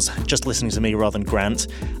it was just listening to me rather than Grant.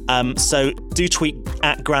 So do tweet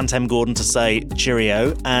at Grant M. Gordon to say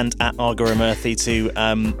cheerio, and at Argara Murthy to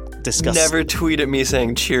discuss. Never tweet at me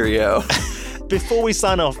saying cheerio. Before we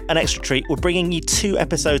sign off, an extra treat. We're bringing you 2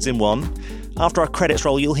 episodes in one. After our credits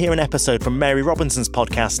roll, you'll hear an episode from Mary Robinson's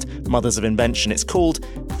podcast, Mothers of Invention. It's called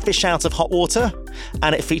Fish Out of Hot Water,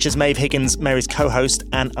 and it features Maeve Higgins, Mary's co-host,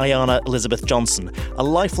 and Ayana Elizabeth Johnson, a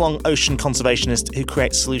lifelong ocean conservationist who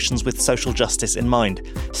creates solutions with social justice in mind.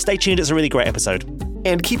 Stay tuned, it's a really great episode.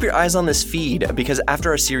 And keep your eyes on this feed, because after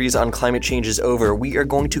our series on climate change is over, we are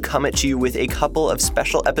going to come at you with a couple of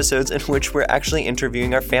special episodes in which we're actually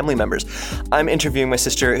interviewing our family members. I'm interviewing my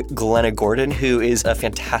sister, Glenna Gordon, who is a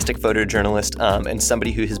fantastic photojournalist and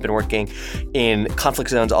somebody who has been working in conflict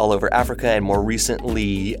zones all over Africa and more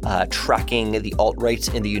recently tracking the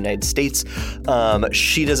alt-right in the United States.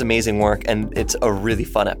 She does amazing work, and it's a really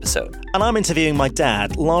fun episode. And I'm interviewing my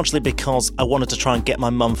dad, largely because I wanted to try and get my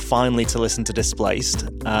mum finally to listen to Displaced.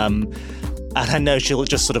 And I know she'll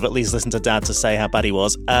just sort of at least listen to Dad to say how bad he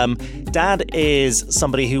was. Dad is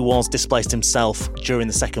somebody who was displaced himself during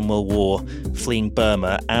the Second World War, fleeing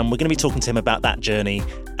Burma, and we're going to be talking to him about that journey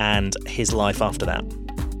and his life after that.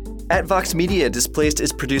 At Vox Media, Displaced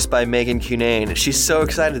is produced by Megan Cunane. She's so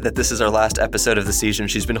excited that this is our last episode of the season.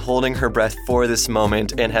 She's been holding her breath for this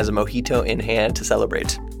moment and has a mojito in hand to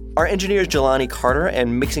celebrate. Our engineer is Jelani Carter,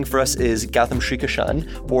 and mixing for us is Gautam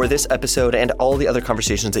Srikishan for this episode and all the other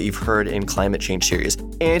conversations that you've heard in Climate Change series.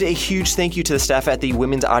 And a huge thank you to the staff at the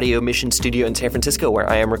Women's Audio Mission Studio in San Francisco, where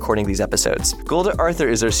I am recording these episodes. Golda Arthur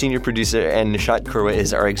is our senior producer, and Nishat Kurwa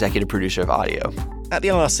is our executive producer of audio. At the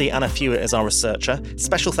LRC, Anna Fewitt is our researcher.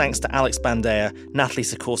 Special thanks to Alex Bandea, Natalie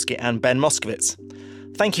Sikorsky, and Ben Moskowitz.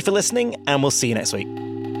 Thank you for listening, and we'll see you next week.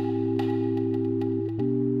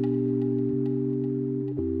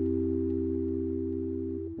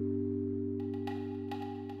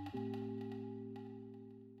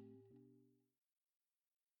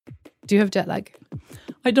 Do you have jet lag?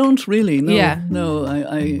 I don't really, no. Yeah. No,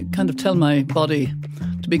 I kind of tell my body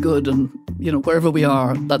to be good and, you know, wherever we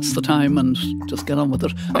are, that's the time and just get on with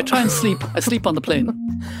it. I try and sleep. I sleep on the plane.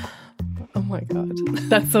 Oh my God.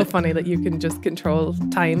 That's so funny that you can just control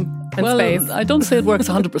time and space. I don't say it works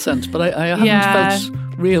 100%, but I haven't felt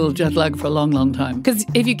real jet lag for a long, long time. Because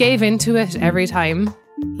if you gave into it every time,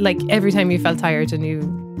 like every time you felt tired and you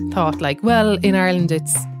thought like, well, in Ireland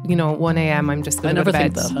it's, 1 a.m. I'm just going to go to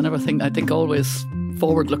bed. I never think that. I think always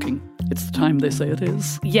forward looking. It's the time they say it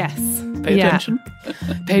is. Yes. Pay attention.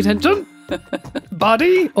 Pay attention.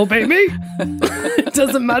 Body, obey me. It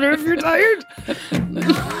doesn't matter if you're tired.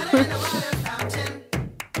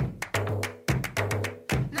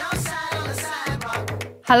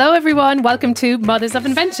 Hello everyone, welcome to Mothers of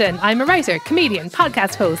Invention. I'm a writer, comedian,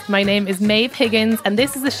 podcast host. My name is Maeve Higgins, and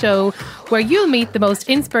this is a show where you'll meet the most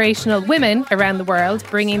inspirational women around the world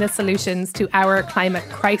bringing the solutions to our climate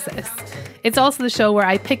crisis. It's also the show where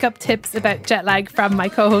I pick up tips about jet lag from my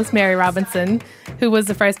co-host Mary Robinson, who was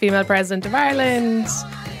the first female president of Ireland.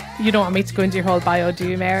 You don't want me to go into your whole bio, do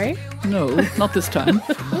you, Mary? No, not this time.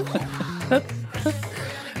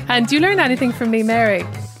 And do you learn anything from me, Mary?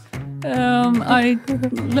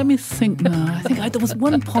 Let me think now. I think there was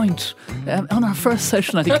one point on our first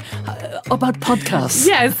session, I think, about podcasts.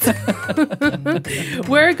 Yes.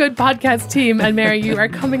 We're a good podcast team, and Mary, you are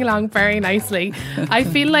coming along very nicely. I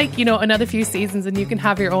feel like, another few seasons and you can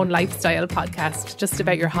have your own lifestyle podcast just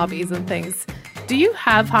about your hobbies and things. Do you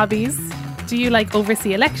have hobbies? Do you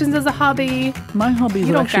oversee elections as a hobby? My hobbies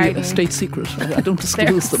are actually a state secret. I don't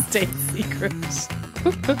disclose them. State secret.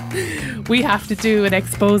 We have to do an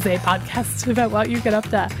expose podcast about what you get up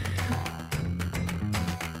to.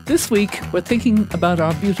 This week, we're thinking about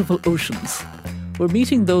our beautiful oceans. We're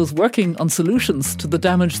meeting those working on solutions to the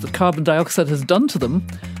damage that carbon dioxide has done to them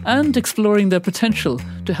and exploring their potential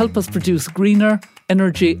to help us produce greener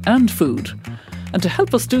energy and food. And to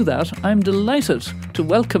help us do that, I'm delighted to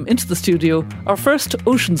welcome into the studio our first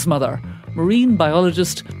oceans mother, marine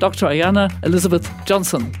biologist Dr. Ayana Elizabeth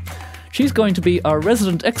Johnson. She's going to be our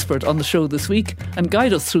resident expert on the show this week and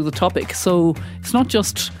guide us through the topic. So it's not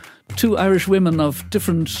just two Irish women of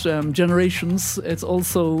different generations, it's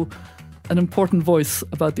also an important voice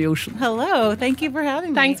about the ocean. Hello, thank you for having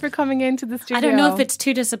me. Thanks for coming into the studio. I don't know if it's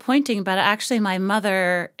too disappointing, but actually my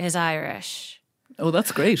mother is Irish. Oh,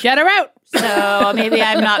 that's great. Get her out! So maybe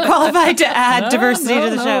I'm not qualified to add diversity to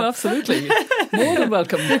the show. No, absolutely. More than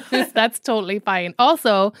welcome. That's totally fine.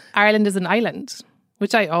 Also, Ireland is an island.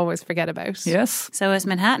 which I always forget about. Yes. So is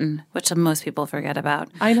Manhattan, which most people forget about.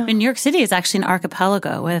 I know. New York City is actually an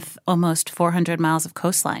archipelago with almost 400 miles of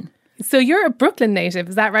coastline. So you're a Brooklyn native,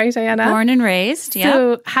 is that right, Ayanna? Born and raised, yeah.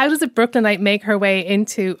 So how does a Brooklynite make her way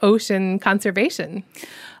into ocean conservation?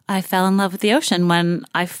 I fell in love with the ocean when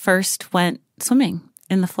I first went swimming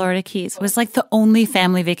in the Florida Keys. It was like the only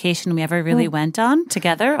family vacation we ever really went on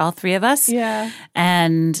together, all three of us. Yeah.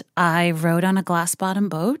 And I rode on a glass bottom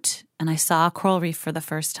boat and I saw a coral reef for the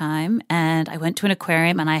first time. And I went to an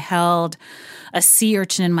aquarium and I held a sea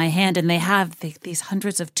urchin in my hand, and they have these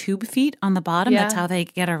hundreds of tube feet on the bottom. Yeah. That's how they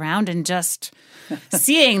get around. And just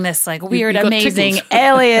seeing this like weird, you got amazing tickled.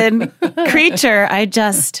 alien creature, I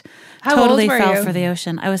just How totally old were fell you? for the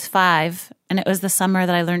ocean. I was 5, and it was the summer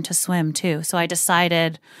that I learned to swim too. So I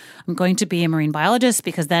decided I'm going to be a marine biologist,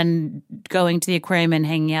 because then going to the aquarium and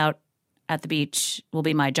hanging out at the beach will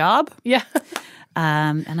be my job. Yeah.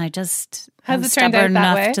 And I just Has was it turned out stubborn that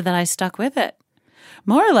enough way? that I stuck with it.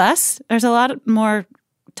 More or less. There's a lot more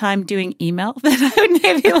time doing email than I would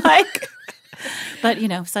maybe like. But,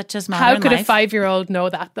 such as modern How could life. a 5-year-old know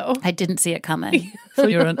that, though? I didn't see it coming. So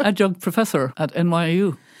you're an adjunct professor at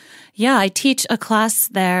NYU. Yeah, I teach a class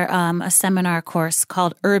there, a seminar course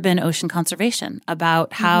called Urban Ocean Conservation,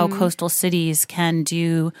 about how coastal cities can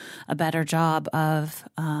do a better job of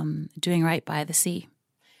doing right by the sea.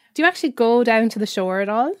 Do you actually go down to the shore at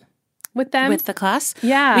all with them? With the class?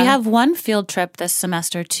 Yeah. We have one field trip this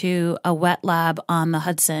semester to a wet lab on the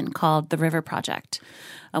Hudson called the River Project,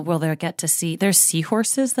 where they'll get to see, there's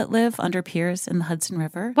seahorses that live under piers in the Hudson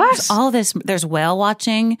River. What? There's all this, there's whale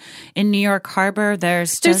watching in New York Harbor.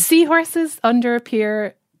 There's seahorses under a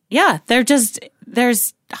pier. Yeah,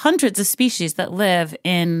 there's hundreds of species that live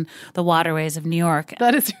in the waterways of New York.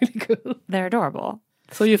 That is really cool. They're adorable.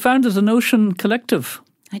 So you founded an ocean collective.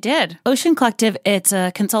 I did. Ocean Collective, it's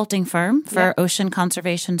a consulting firm for ocean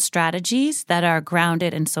conservation strategies that are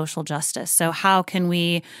grounded in social justice. So how can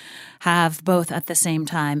we have both at the same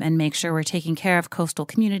time and make sure we're taking care of coastal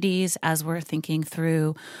communities as we're thinking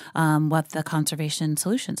through what the conservation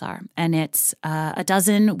solutions are? And it's a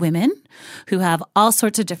dozen women who have all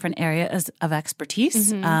sorts of different areas of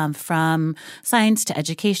expertise, from science to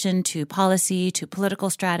education to policy to political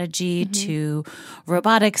strategy to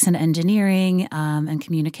robotics and engineering and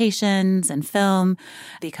communications and film,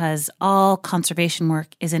 because all conservation work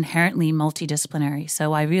is inherently multidisciplinary.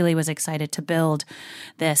 So I really was excited to build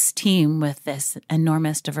this team with this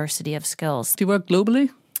enormous diversity of skills. Do you work globally?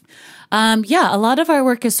 Yeah, a lot of our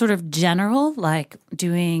work is sort of general, like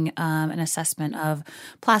doing an assessment of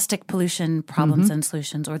plastic pollution problems and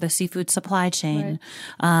solutions, or the seafood supply chain.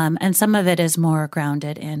 Right. And some of it is more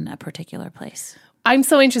grounded in a particular place. I'm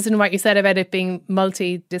so interested in what you said about it being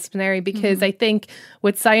multidisciplinary, because I think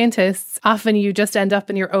with scientists, often you just end up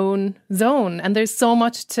in your own zone and there's so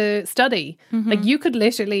much to study. Like you could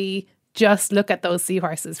literally just look at those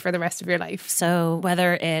seahorses for the rest of your life. So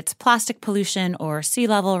whether it's plastic pollution or sea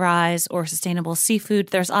level rise or sustainable seafood,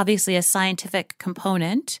 there's obviously a scientific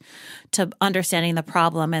component to understanding the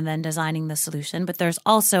problem and then designing the solution. But there's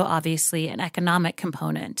also obviously an economic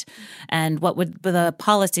component. And what would the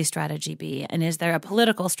policy strategy be? And is there a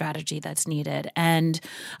political strategy that's needed? And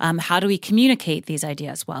how do we communicate these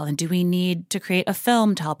ideas well? And do we need to create a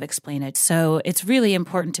film to help explain it? So it's really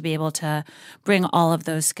important to be able to bring all of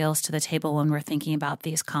those skills to the table when we're thinking about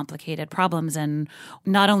these complicated problems, and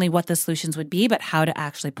not only what the solutions would be, but how to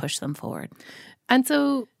actually push them forward. And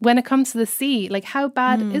so when it comes to the sea, like how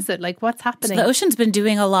bad is it? Like what's happening? So the ocean's been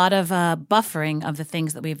doing a lot of buffering of the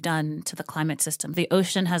things that we've done to the climate system. The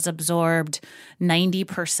ocean has absorbed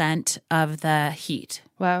 90% of the heat.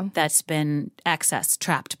 Wow. That's been excess,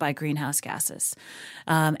 trapped by greenhouse gases,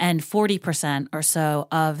 and 40% or so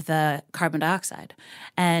of the carbon dioxide.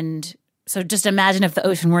 And so just imagine if the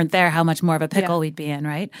ocean weren't there, how much more of a pickle we'd be in,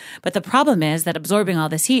 right? But the problem is that absorbing all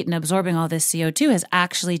this heat and absorbing all this CO2 has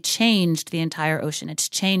actually changed the entire ocean. It's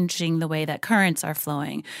changing the way that currents are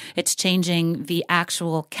flowing. It's changing the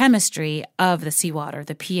actual chemistry of the seawater,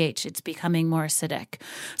 the pH. It's becoming more acidic.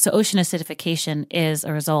 So ocean acidification is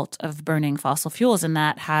a result of burning fossil fuels, and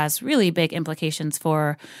that has really big implications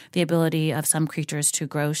for the ability of some creatures to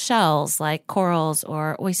grow shells like corals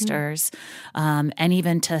or oysters, and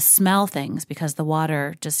even to smell things, because the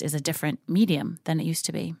water just is a different medium than it used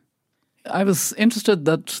to be. I was interested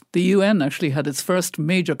that the UN actually had its first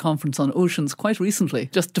major conference on oceans quite recently,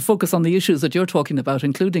 just to focus on the issues that you're talking about,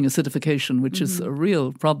 including acidification, which is a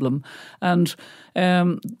real problem, and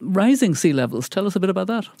rising sea levels. Tell us a bit about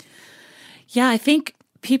that. Yeah, I think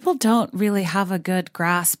people don't really have a good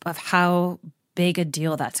grasp of how big a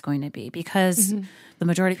deal that's going to be, because the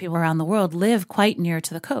majority of people around the world live quite near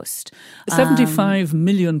to the coast. 75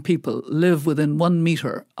 million people live within 1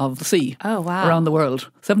 metre of the sea around the world.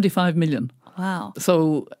 75 million. Wow.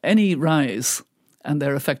 So any rise and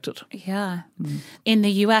they're affected. Yeah. In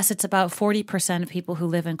the U.S., it's about 40% of people who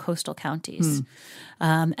live in coastal counties.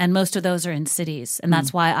 And most of those are in cities. And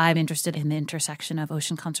that's why I'm interested in the intersection of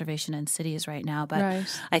ocean conservation and cities right now. But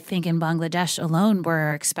I think in Bangladesh alone,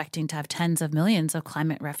 we're expecting to have tens of millions of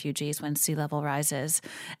climate refugees when sea level rises.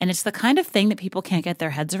 And it's the kind of thing that people can't get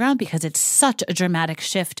their heads around because it's such a dramatic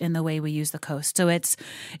shift in the way we use the coast. So it's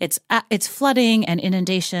flooding and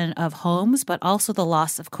inundation of homes, but also the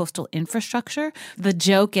loss of coastal infrastructure. The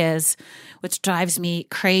joke is, which drives me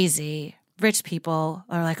crazy, rich people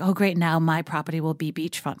are like, oh, great, now my property will be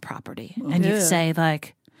beachfront property. And you say,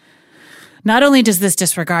 like, not only does this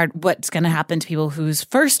disregard what's going to happen to people whose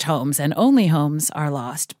first homes and only homes are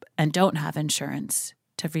lost and don't have insurance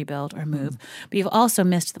to rebuild or move, but you've also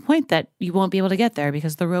missed the point that you won't be able to get there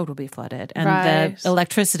because the road will be flooded and the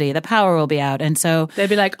electricity, the power will be out. And so they'd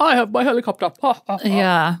be like, I have my helicopter.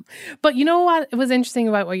 Yeah. But you know what was interesting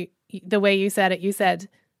about the way you said it? You said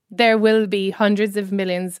there will be hundreds of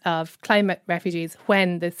millions of climate refugees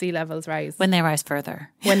when the sea levels rise. When they rise further.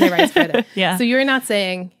 When they rise further. Yeah. So you're not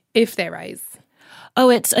saying if they rise. Oh,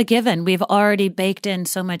 it's a given. We've already baked in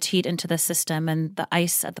so much heat into the system, and the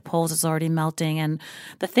ice at the poles is already melting. And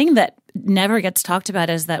the thing that never gets talked about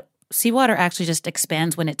is that seawater actually just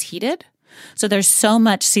expands when it's heated. So there's so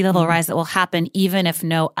much sea level rise that will happen even if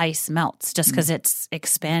no ice melts, just because it's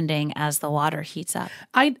expanding as the water heats up.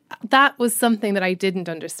 That was something that I didn't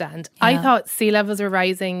understand. Yeah. I thought sea levels were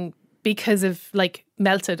rising because of like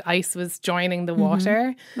melted ice was joining the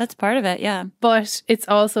water. That's part of it, yeah. But it's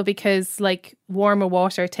also because like warmer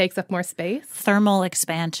water takes up more space. Thermal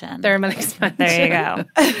expansion. There you go.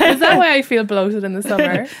 Is that why I feel bloated in the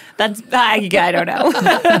summer? I don't know.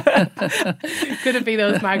 Could it be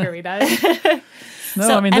those margaritas?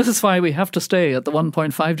 No, this is why we have to stay at the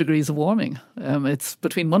 1.5 degrees of warming. It's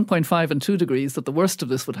between 1.5 and 2 degrees that the worst of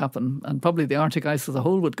this would happen, and probably the Arctic ice as a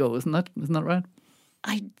whole would go. Isn't that right?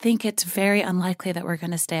 I think it's very unlikely that we're going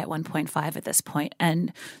to stay at 1.5 at this point.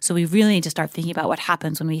 And so we really need to start thinking about what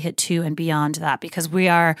happens when we hit 2 and beyond that, because we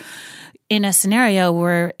are in a scenario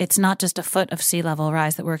where it's not just a foot of sea level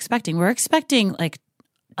rise that we're expecting. We're expecting like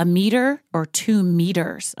a meter or 2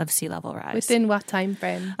 meters of sea level rise. Within what time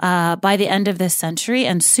frame? By the end of this century,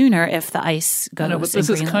 and sooner if the ice goes. I know, but this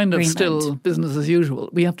is kind of still business as usual.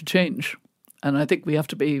 We have to change. And I think we have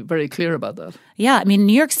to be very clear about that. Yeah, I mean,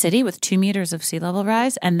 New York City with 2 meters of sea level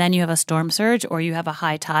rise, and then you have a storm surge or you have a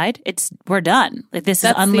high tide, we're done. Like, this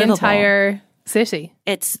is unlivable. That's the entire city.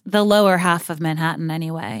 It's the lower half of Manhattan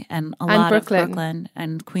anyway, and a lot of Brooklyn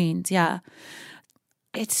and Queens, yeah.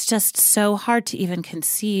 It's just so hard to even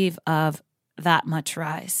conceive of that much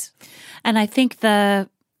rise. And I think the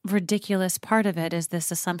ridiculous part of it is this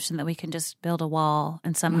assumption that we can just build a wall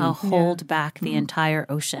and somehow hold back the entire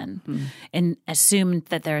ocean and assume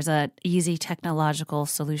that there's an easy technological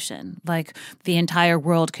solution. Like the entire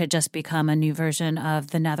world could just become a new version of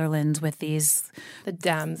the Netherlands with the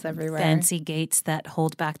dams everywhere, fancy gates that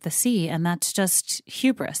hold back the sea. And that's just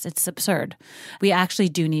hubris. It's absurd. We actually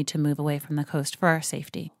do need to move away from the coast for our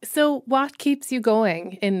safety. So what keeps you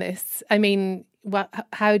going in this? I mean,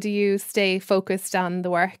 how do you stay focused on the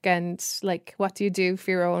work, and like what do you do for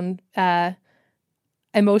your own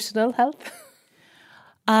emotional health?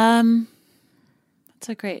 That's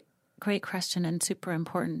a great question and super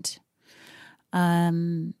important.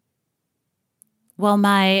 Well,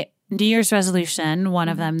 my New Year's resolution, one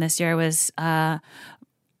of them this year was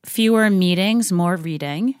fewer meetings, more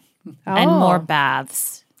reading, and more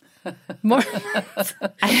baths. More.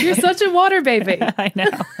 You're such a water baby. I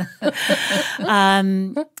know.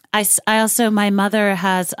 I also, my mother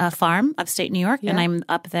has a farm upstate New York, and I'm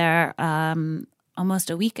up there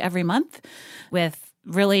almost a week every month with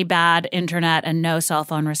really bad internet and no cell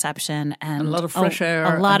phone reception, and a lot of fresh air,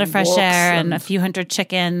 and a few hundred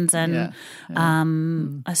chickens, and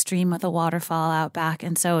a stream with a waterfall out back.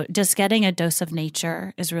 And so just getting a dose of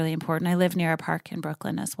nature is really important. I live near a park in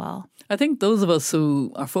Brooklyn as well. I think those of us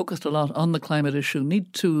who are focused a lot on the climate issue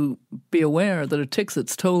need to be aware that it takes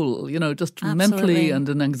its toll, just mentally and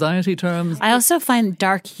in anxiety terms. I also find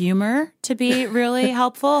dark humor to be really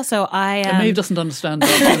helpful. So Maeve doesn't understand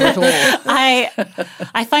dark humor at all.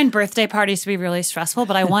 I find birthday parties to be really stressful,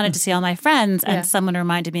 but I wanted to see all my friends, and someone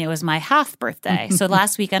reminded me it was my half birthday. So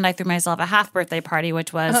last weekend I threw myself a half birthday party,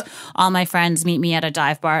 which was all my friends meet me at a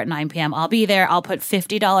dive bar at 9 p.m. I'll be there. I'll put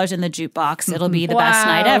 $50 in the jukebox. It'll be the best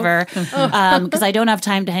night ever, because I don't have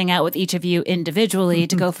time to hang out with each of you individually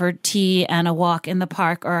to go for tea and a walk in the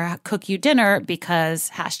park or cook you dinner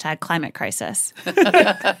because #climate crisis.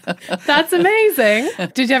 That's amazing.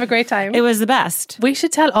 Did you have a great time? It was the best. We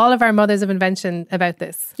should tell all of our mothers of invention about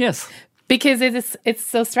this. Yes. Because it's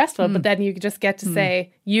so stressful, but then you just get to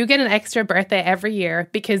say, you get an extra birthday every year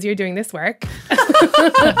because you're doing this work.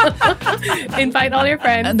 Invite all your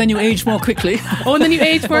friends. And then you age more quickly. Oh, and then you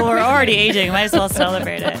age more quickly. We're already aging. Might as well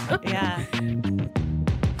celebrate it. Yeah.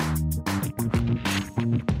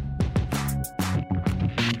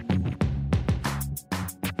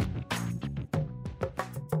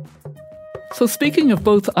 So speaking of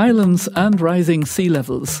both islands and rising sea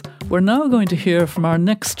levels, we're now going to hear from our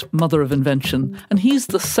next mother of invention, and he's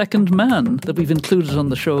the second man that we've included on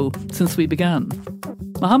the show since we began.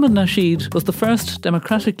 Mohammed Nasheed was the first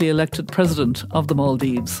democratically elected president of the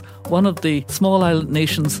Maldives, one of the small island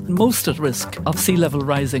nations most at risk of sea level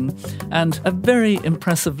rising, and a very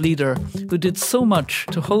impressive leader who did so much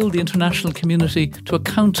to hold the international community to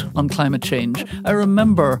account on climate change. I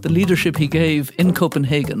remember the leadership he gave in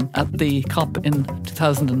Copenhagen at the COP in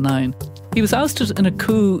 2009. He was ousted in a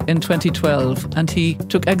coup in 2012 and he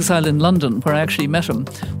took exile in London, where I actually met him.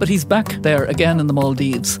 But he's back there again in the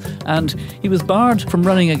Maldives, and he was barred from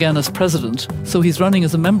running again as president, so he's running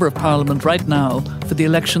as a member of parliament right now for the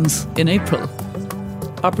elections in April.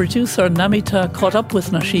 Our producer Namita caught up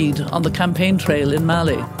with Nasheed on the campaign trail in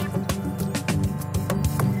Mali.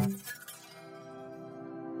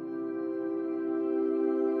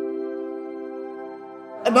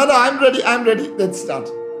 No, I'm ready. Let's start.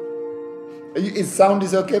 Is sound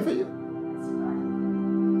is okay for you?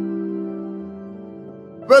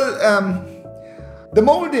 Well, the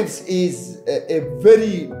Maldives is a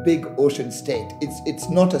very big ocean state. It's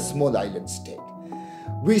not a small island state.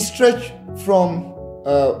 We stretch from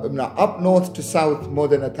up north to south more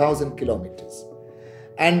than 1,000 kilometers.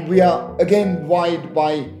 And we are again wide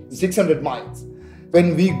by 600 miles.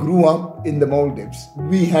 When we grew up in the Maldives,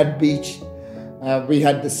 we had beach, we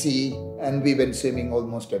had the sea, and we went swimming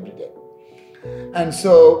almost every day. And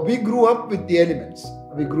so we grew up with the elements.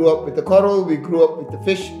 We grew up with the coral, we grew up with the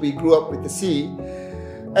fish, we grew up with the sea.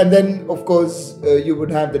 And then, of course, you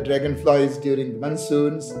would have the dragonflies during the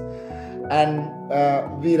monsoons. And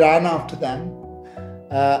we ran after them.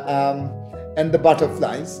 And the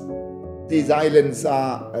butterflies. These islands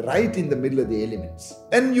are right in the middle of the elements.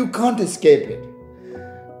 And you can't escape it.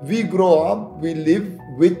 We grow up, we live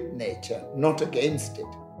with nature, not against it.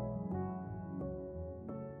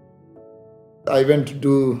 I went to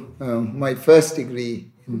do my first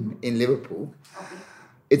degree in Liverpool.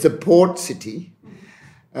 It's a port city,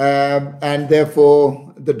 and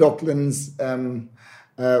therefore the Docklands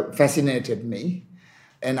fascinated me,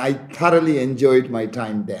 and I thoroughly enjoyed my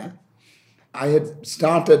time there. I had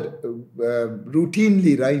started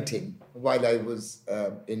routinely writing while I was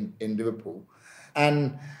in Liverpool,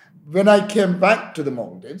 and when I came back to the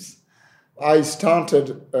Maldives, I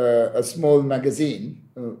started a small magazine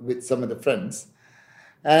with some of the friends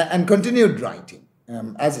and continued writing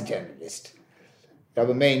as a journalist.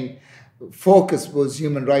 Our main focus was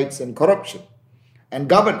human rights and corruption and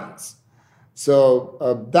governance.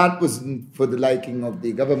 So that was for the liking of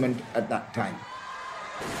the government at that time.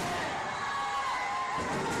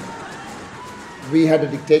 We had a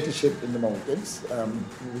dictatorship in the Maldives,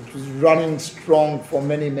 which was running strong for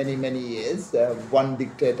many, many, many years, one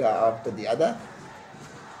dictator after the other.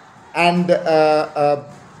 And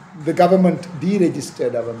the government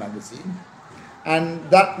deregistered our magazine. And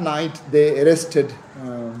that night they arrested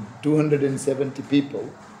 270 people,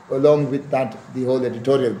 along with that the whole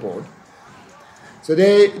editorial board. So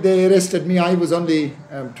they arrested me. I was only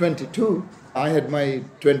 22. I had my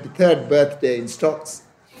 23rd birthday in stocks.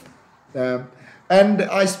 And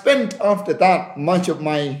I spent after that much of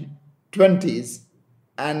my 20s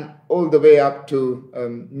and all the way up to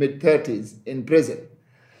mid-30s in prison.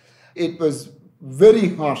 It was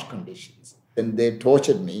very harsh conditions. And they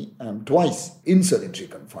tortured me twice in solitary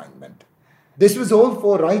confinement. This was all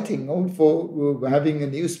for writing, all for having a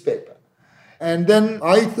newspaper. And then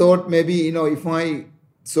I thought maybe, if I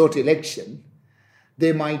sought election,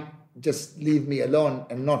 they might just leave me alone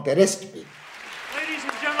and not arrest me. Ladies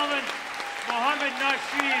and gentlemen, Mohammed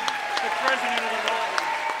Nasheed, the President of the Maldives.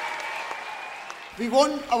 We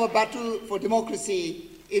won our battle for democracy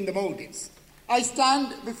in the Maldives. I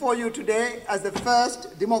stand before you today as the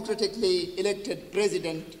first democratically elected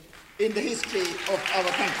president in the history of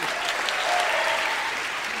our country.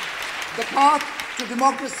 The path to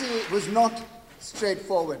democracy was not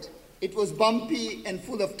straightforward. It was bumpy and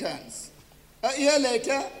full of turns. A year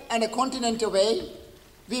later, and a continent away,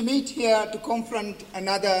 we meet here to confront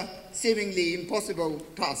another seemingly impossible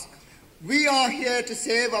task. We are here to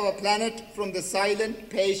save our planet from the silent,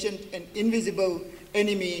 patient, and invisible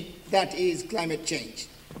enemy that is climate change.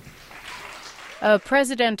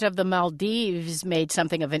 President of the Maldives made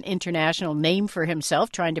something of an international name for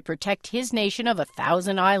himself, trying to protect his nation of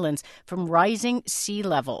 1,000 islands from rising sea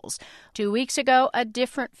levels. 2 weeks ago, a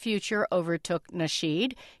different future overtook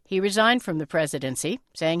Nasheed. He resigned from the presidency,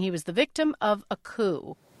 saying he was the victim of a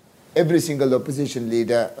coup. Every single opposition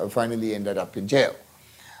leader finally ended up in jail.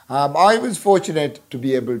 I was fortunate to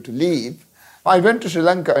be able to leave. I went to Sri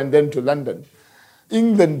Lanka and then to London.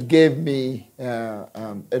 England gave me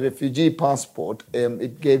a refugee passport.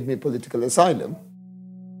 It gave me political asylum.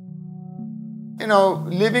 You know,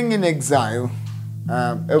 living in exile,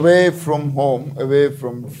 away from home, away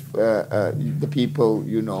from the people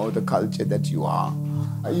you know, the culture that you are,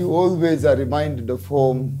 you always are reminded of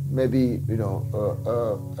home, maybe, you know,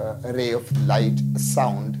 a ray of light, a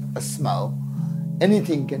sound, a smell.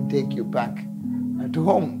 Anything can take you back to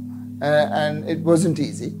home. And it wasn't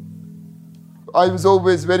easy. I was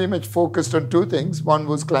always very much focused on two things. One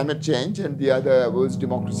was climate change and the other was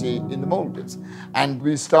democracy in the Maldives. And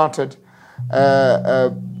we started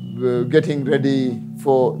getting ready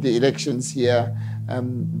for the elections here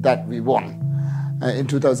that we won in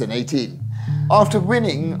 2018. After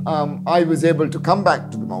winning, I was able to come back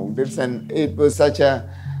to the Maldives, and it was such a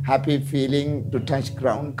happy feeling to touch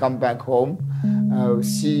ground, come back home,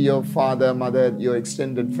 see your father, mother, your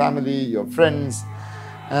extended family, your friends,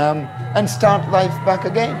 and start life back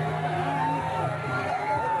again.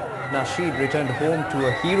 Nasheed returned home to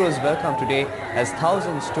a hero's welcome today as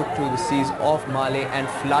thousands took to the seas off Malé and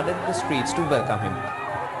flooded the streets to welcome him.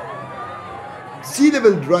 Sea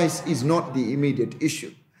level rise is not the immediate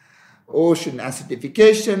issue. Ocean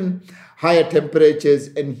acidification, higher temperatures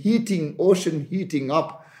and ocean heating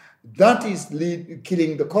up, that is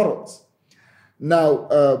killing the corals. Now,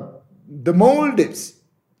 the Maldives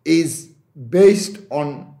is based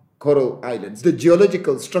on coral islands. The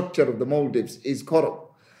geological structure of the Maldives is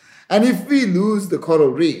coral. And if we lose the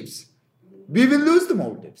coral reefs, we will lose the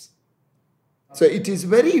Maldives. So it is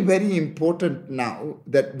very, very important now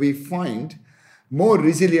that we find more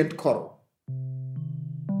resilient coral.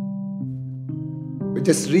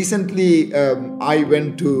 Just recently, I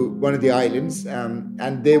went to one of the islands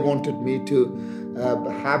and they wanted me to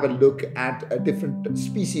have a look at a different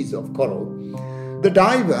species of coral. The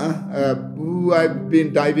diver, who I've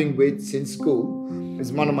been diving with since school,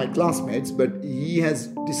 is one of my classmates, but he has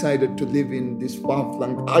decided to live in this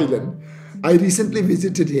far-flung island. I recently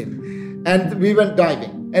visited him and we went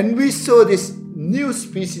diving and we saw this new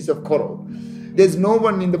species of coral. There's no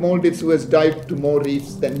one in the Maldives who has dived to more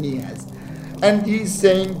reefs than he has. And he's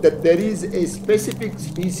saying that there is a specific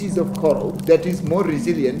species of coral that is more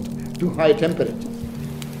resilient to high temperatures.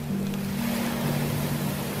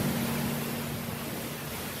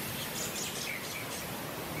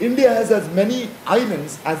 India has as many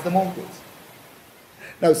islands as the Maldives.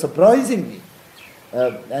 Now, surprisingly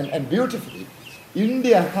and beautifully,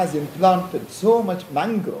 India has implanted so much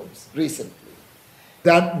mangroves recently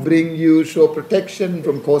that bring you shore protection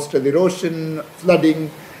from coastal erosion, flooding,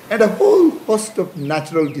 and a whole host of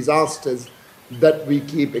natural disasters that we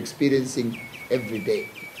keep experiencing every day.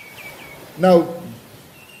 Now,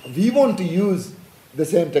 we want to use the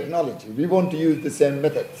same technology. We want to use the same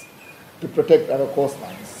methods to protect our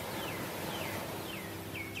coastlines.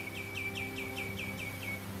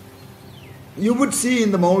 You would see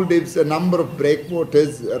in the Maldives a number of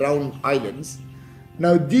breakwaters around islands.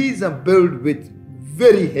 Now, these are built with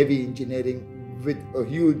very heavy engineering, with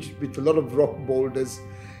a lot of rock boulders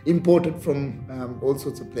imported from all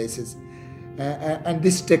sorts of places. And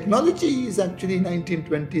this technology is actually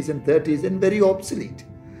 1920s and 30s and very obsolete.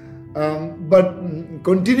 But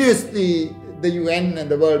continuously, the UN and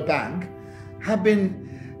the World Bank have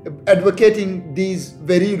been advocating these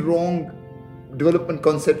very wrong development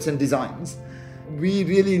concepts and designs. We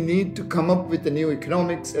really need to come up with a new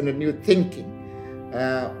economics and a new thinking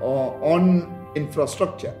on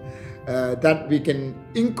infrastructure that we can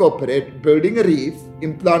incorporate building a reef,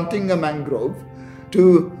 implanting a mangrove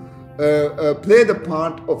to play the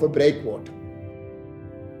part of a breakwater.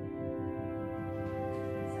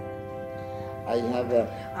 I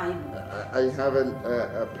have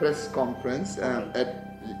a press conference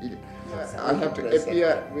I have to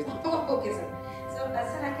appear with. Oh, okay, sir. So,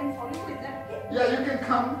 sir, I can follow with that. Yeah, you can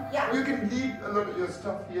come. Yeah. You can leave a lot of your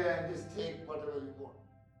stuff here and just take whatever you want.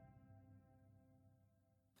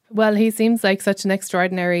 Well, he seems like such an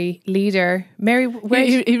extraordinary leader. Mary, where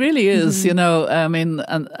he really is, you know. I mean,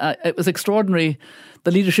 and it was extraordinary,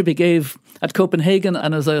 the leadership he gave at Copenhagen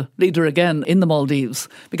and as a leader again in the Maldives,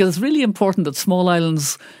 because it's really important that small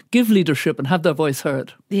islands give leadership and have their voice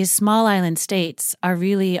heard. These small island states are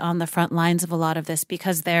really on the front lines of a lot of this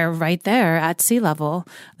because they're right there at sea level.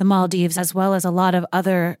 The Maldives, as well as a lot of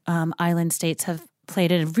other island states, have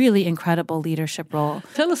played a really incredible leadership role.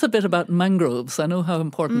 Tell us a bit about mangroves. I know how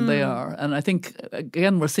important they are. And I think,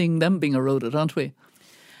 again, we're seeing them being eroded, aren't we?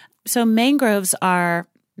 So mangroves are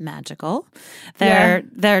magical.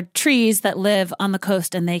 They're trees that live on the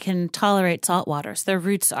coast and they can tolerate salt water. So their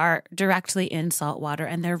roots are directly in salt water,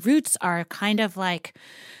 and their roots are kind of like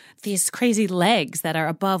these crazy legs that are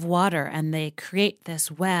above water, and they create this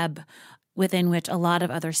web within which a lot of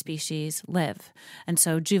other species live. And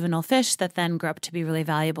so juvenile fish that then grow up to be really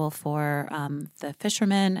valuable for the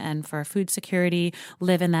fishermen and for food security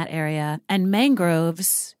live in that area. And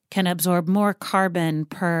mangroves can absorb more carbon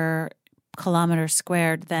per kilometer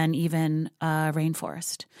squared than even a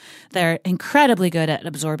rainforest. They're incredibly good at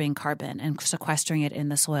absorbing carbon and sequestering it in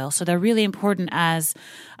the soil. So they're really important as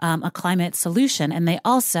a climate solution. And they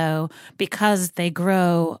also, because they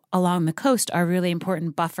grow along the coast, are really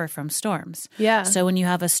important buffer from storms. Yeah. So when you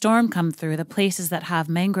have a storm come through, the places that have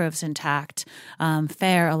mangroves intact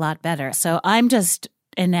fare a lot better. So I'm just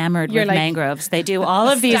enamored with mangroves. They do all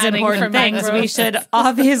of these important things. We should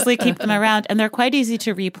obviously keep them around, and they're quite easy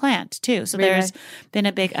to replant too. So there's been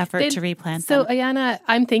a big effort to replant them. So Ayana,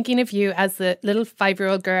 I'm thinking of you as the little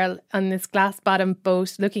 5-year-old girl on this glass bottom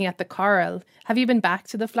boat looking at the coral. Have you been back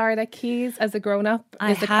to the Florida Keys as a grown-up?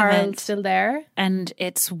 Is the coral still there? And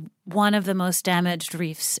it's one of the most damaged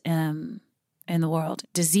reefs in the world.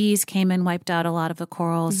 Disease came and wiped out a lot of the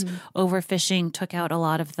corals. Overfishing took out a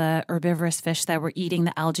lot of the herbivorous fish that were eating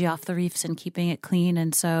the algae off the reefs and keeping it clean.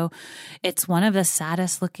 And so it's one of the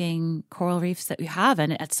saddest looking coral reefs that we have.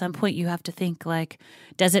 And at some point you have to think, like,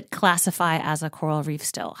 does it classify as a coral reef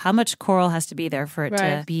still? How much coral has to be there for it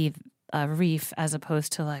to be a reef as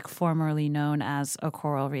opposed to like formerly known as a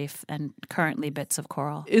coral reef and currently bits of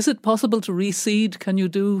coral? Is it possible to reseed? Can you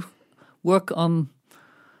do work on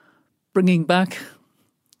bringing back?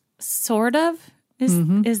 Sort of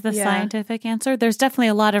is the scientific answer. There's definitely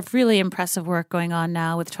a lot of really impressive work going on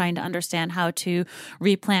now with trying to understand how to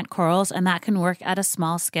replant corals, and that can work at a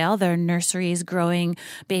small scale. There are nurseries growing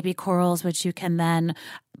baby corals, which you can then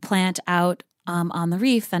plant out on the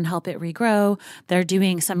reef and help it regrow. They're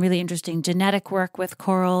doing some really interesting genetic work with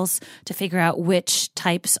corals to figure out which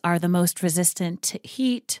types are the most resistant to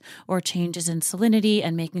heat or changes in salinity,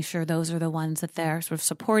 and making sure those are the ones that they're sort of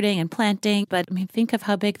supporting and planting. But I mean, think of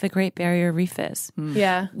how big the Great Barrier Reef is.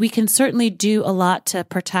 Yeah. We can certainly do a lot to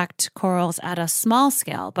protect corals at a small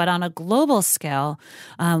scale, but on a global scale,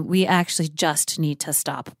 we actually just need to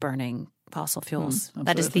stop burning fossil fuels.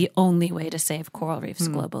 That is the only way to save coral reefs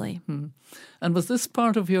globally. And was this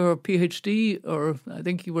part of your PhD, or I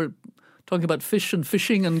think you were talking about fish and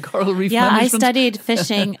fishing and coral reef management? I studied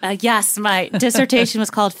fishing. Yes, my dissertation was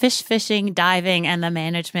called Fish, Fishing, Diving, and the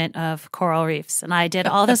Management of Coral Reefs. And I did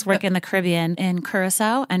all this work in the Caribbean, in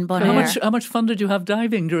Curacao and Bonaire. How much fun did you have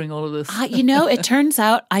diving during all of this? It turns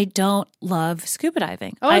out I don't love scuba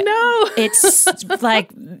diving. No! It's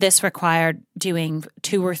like this required doing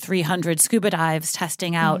 200 or 300 scuba dives,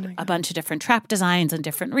 testing out a bunch of different trap designs and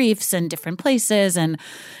different reefs and different places, and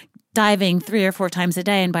diving 3 or 4 times a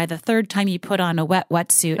day. And by the third time you put on a wet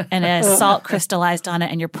wetsuit and a salt crystallized on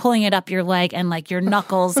it, and you're pulling it up your leg, and like your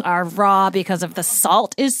knuckles are raw because of the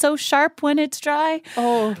salt is so sharp when it's dry.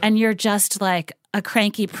 And you're just like a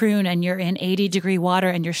cranky prune, and you're in 80-degree water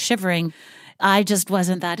and you're shivering. I just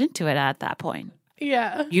wasn't that into it at that point.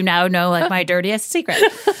 Yeah. You now know like my dirtiest secret.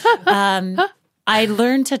 I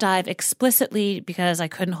learned to dive explicitly because I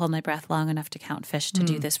couldn't hold my breath long enough to count fish to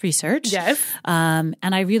do this research. Yes. And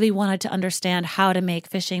I really wanted to understand how to make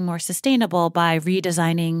fishing more sustainable by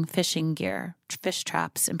redesigning fishing gear, fish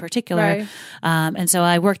traps in particular. Right. And so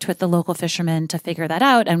I worked with the local fishermen to figure that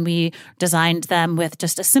out, and we designed them with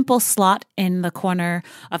just a simple slot in the corner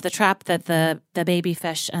of the trap that the baby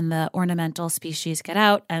fish and the ornamental species get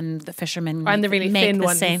out, and the fishermen and the really make thin the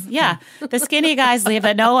ones. same. Yeah, the skinny guys leave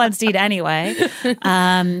that no one's eat anyway.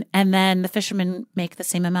 And then the fishermen make the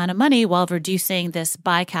same amount of money while reducing this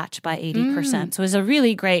bycatch by 80%. So it was a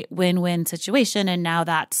really great win-win situation, and now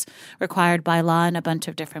that's required by law in a bunch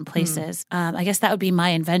of different places. I guess that would be my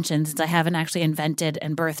invention, since I haven't actually invented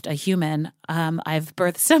and birthed a human. I've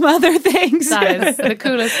birthed some other things. That is the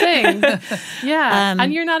coolest thing. Yeah.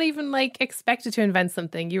 And you're not even like expecting expected to invent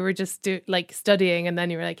something. You were just studying, and then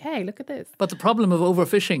you were like, hey, look at this. But the problem of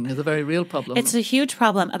overfishing is a very real problem. It's a huge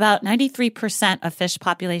problem. About 93% of fish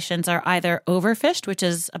populations are either overfished, which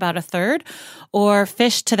is about a third, or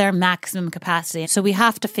fished to their maximum capacity. So we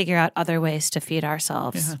have to figure out other ways to feed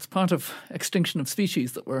ourselves. Yeah, it's part of extinction of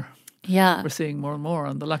species that we're seeing more and more,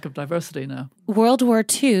 and the lack of diversity now. World War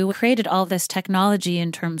II created all this technology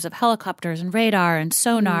in terms of helicopters and radar and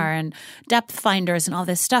sonar and depth finders and all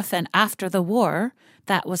this stuff. And after the war,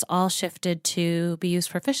 that was all shifted to be used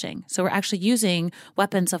for fishing. So we're actually using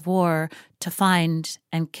weapons of war to find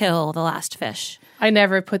and kill the last fish. I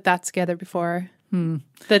never put that together before.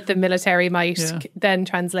 That the military might then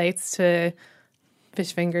translates to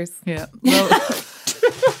fish fingers. Yeah. Well,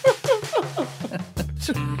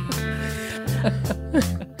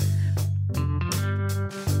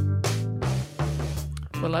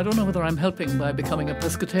 well, I don't know whether I'm helping by becoming a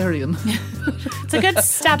pescatarian. It's a good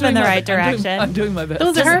step in the right direction. I'm doing my best.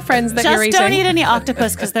 Those are her friends that you're eating. Just don't eat any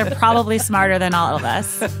octopus because they're probably smarter than all of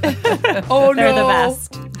us. Oh, they're no. the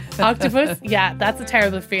best. Octopus? Yeah, that's a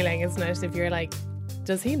terrible feeling, isn't it? If you're like,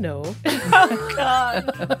 does he know? Oh,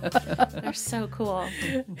 God. They're so cool.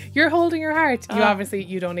 You're holding your heart.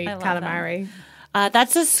 You don't eat calamari.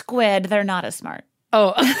 That's a squid. They're not as smart.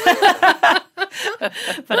 Oh.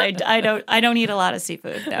 But I don't eat a lot of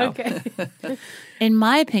seafood, no. Okay. In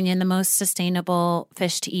my opinion, the most sustainable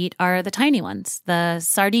fish to eat are the tiny ones, the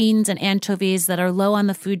sardines and anchovies that are low on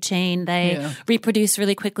the food chain. They reproduce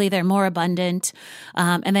really quickly. They're more abundant.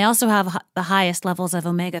 And they also have the highest levels of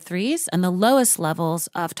omega-3s and the lowest levels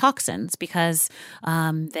of toxins because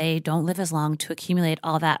they don't live as long to accumulate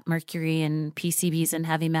all that mercury and PCBs and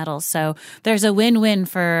heavy metals. So there's a win-win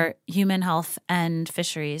for human health and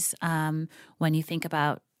fisheries when you think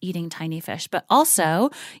about eating tiny fish, but also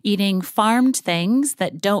eating farmed things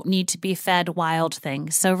that don't need to be fed wild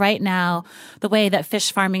things. So right now, the way that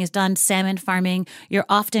fish farming is done, salmon farming, you're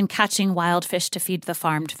often catching wild fish to feed the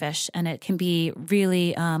farmed fish, and it can be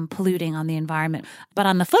really polluting on the environment. But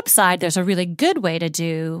on the flip side, there's a really good way to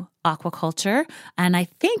do aquaculture, and I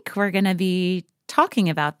think we're going to be talking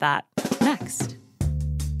about that next.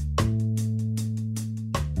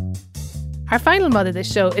 Our final mother of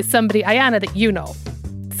this show is somebody, Ayana, that you know.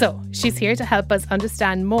 So she's here to help us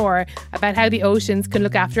understand more about how the oceans can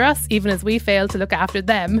look after us, even as we fail to look after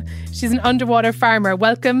them. She's an underwater farmer.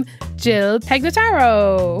 Welcome, Jill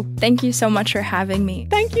Pegnataro. Thank you so much for having me.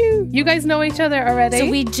 Thank you. You guys know each other already? So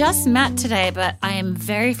we just met today, but I am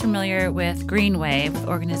very familiar with Greenwave, the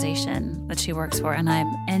organization that she works for, and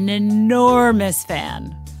I'm an enormous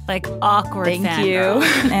fan. Like awkward Thank fan you. girl.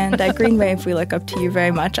 And at Greenwave, we look up to you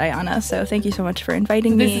very much, Ayana. So thank you so much for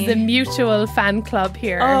inviting me. This is a mutual fan club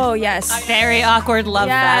here. Oh, yes. Very awkward love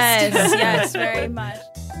fest. Yes, very much.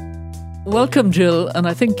 Welcome, Jill, and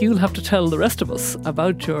I think you'll have to tell the rest of us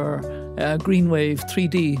about your Greenwave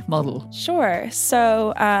 3D model. Sure.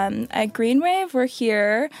 So at Greenwave, we're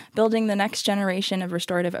here building the next generation of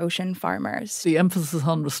restorative ocean farmers. The emphasis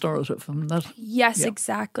on restorative. And that, yes,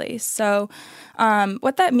 exactly. So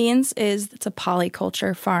what that means is it's a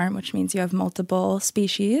polyculture farm, which means you have multiple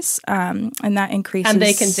species, and that increases... And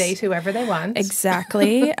they can date whoever they want.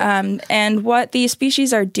 Exactly. And what these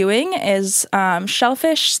species are doing is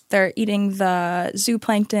shellfish, they're eating the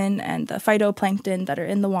zooplankton and the phytoplankton that are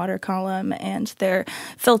in the water column, and they're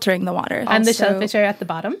filtering the water. And the shellfish are at the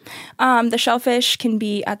bottom? The shellfish can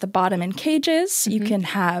be at the bottom in cages. Mm-hmm. You can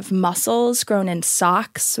have mussels grown in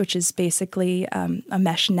socks, which is basically a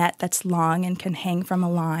mesh net that's long and can hang from a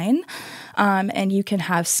line. And you can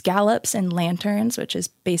have scallops and lanterns, which is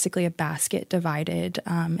basically a basket divided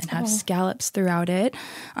and have scallops throughout it.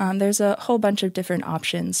 There's a whole bunch of different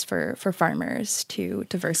options for farmers to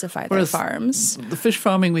diversify their farms. The fish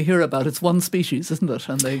farming we hear about, it's one species, isn't it?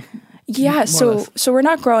 And they... Yeah, so we're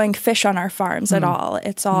not growing fish on our farms at all.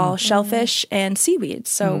 It's all shellfish and seaweed.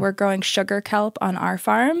 So we're growing sugar kelp on our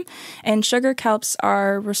farm. And sugar kelps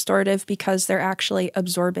are restorative because they're actually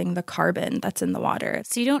absorbing the carbon that's in the water.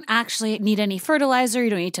 So you don't actually need any fertilizer. You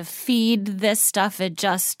don't need to feed this stuff. It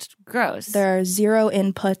just grows. There are zero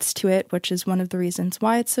inputs to it, which is one of the reasons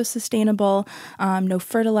why it's so sustainable. No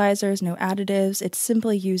fertilizers, no additives. It's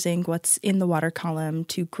simply using what's in the water column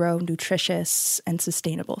to grow nutritious and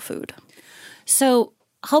sustainable food. So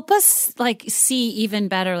help us see even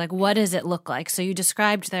better, what does it look like? So you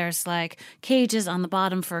described there's cages on the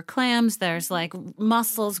bottom for clams. There's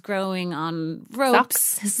mussels growing on ropes,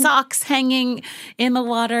 socks hanging in the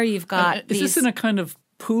water. You've got Is this in a kind of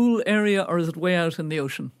pool area, or is it way out in the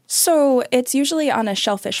ocean? So it's usually on a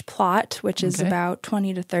shellfish plot, which is about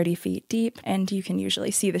 20 to 30 feet deep, and you can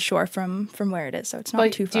usually see the shore from where it is, so it's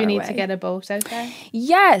not too far away. Do you need to get a boat out there?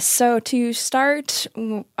 Yes. So to start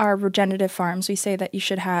our regenerative farms, we say that you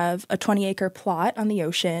should have a 20-acre plot on the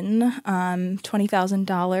ocean,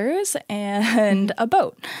 $20,000, and a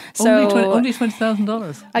boat. So only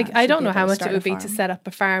 $20,000. I don't know how much it would be to set up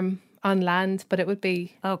a farm on land, but it would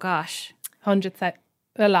be, oh gosh, hundreds,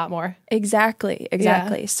 a lot more. Exactly.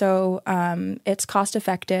 Yeah. So it's cost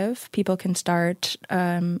effective. People can start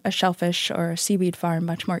a shellfish or a seaweed farm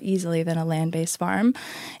much more easily than a land-based farm.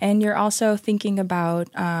 And you're also thinking about,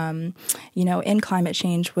 in climate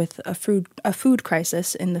change with a food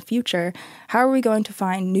crisis in the future, how are we going to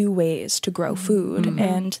find new ways to grow food? Mm-hmm.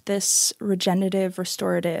 And this regenerative,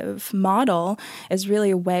 restorative model is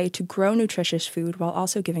really a way to grow nutritious food while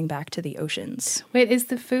also giving back to the oceans. Wait, is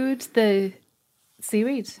the food the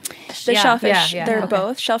seaweed? The shellfish, they're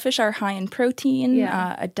both. Shellfish are high in protein,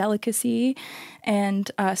 a delicacy,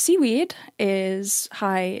 and seaweed is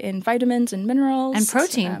high in vitamins and minerals. And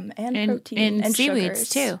protein. And seaweeds, sugars.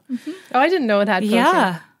 too. Mm-hmm. Oh, I didn't know it had protein.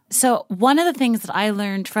 Yeah. So one of the things that I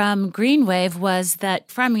learned from GreenWave was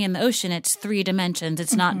that farming in the ocean, it's 3 dimensions.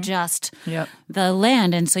 It's not just the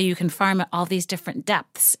land. And so you can farm at all these different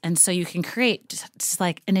depths. And so you can create just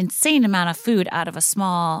like an insane amount of food out of a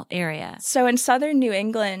small area. So in southern New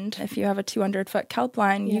England, if you have a 200-foot kelp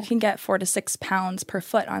line, you can get 4 to 6 pounds per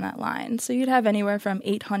foot on that line. So you'd have anywhere from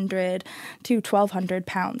 800 to 1,200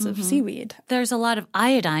 pounds of seaweed. There's a lot of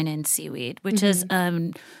iodine in seaweed, which is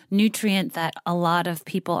a nutrient that a lot of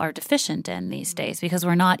people are deficient in these days because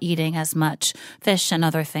we're not eating as much fish and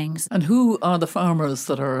other things. And who are the farmers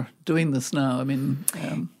that are doing this now? I mean...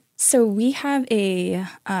 So we have a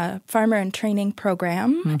farmer and training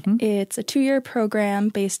program. Mm-hmm. It's a 2-year program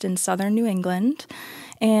based in southern New England.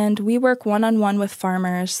 And we work one-on-one with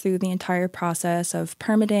farmers through the entire process of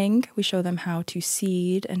permitting. We show them how to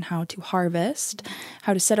seed and how to harvest,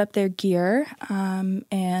 how to set up their gear,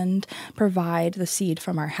 and provide the seed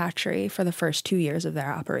from our hatchery for the first 2 years of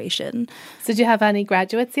their operation. So do you have any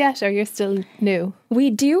graduates yet, or you're still new?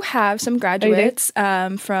 We do have some graduates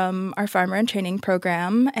from our farmer and training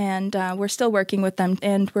program, and we're still working with them.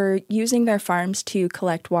 And we're using their farms to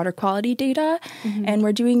collect water quality data, and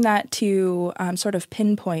we're doing that to sort of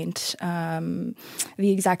pinpoint the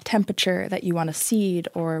exact temperature that you want to seed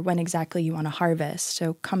or when exactly you want to harvest.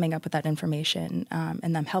 So coming up with that information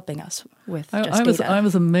and them helping us with data. I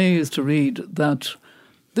was amazed to read that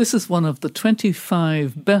this is one of the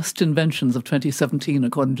 25 best inventions of 2017,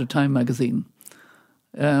 according to Time magazine.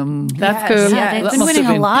 That's cool. Yeah, they've been winning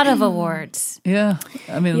a lot of awards. Yeah,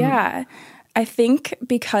 I mean... Yeah. I think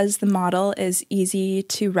because the model is easy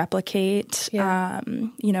to replicate,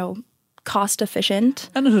 cost efficient.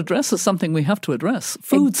 And it addresses something we have to address,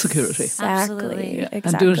 food security. Exactly. Yeah.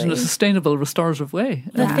 And do it in a sustainable, restorative way.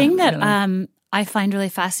 The thing that I find really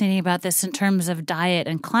fascinating about this in terms of diet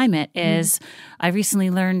and climate is I recently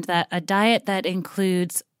learned that a diet that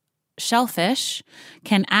includes shellfish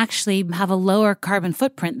can actually have a lower carbon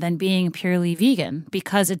footprint than being purely vegan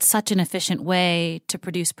because it's such an efficient way to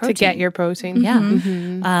produce protein. To get your protein. Yeah.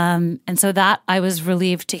 Mm-hmm. And so that I was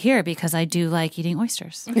relieved to hear because I do like eating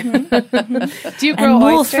oysters. Do you grow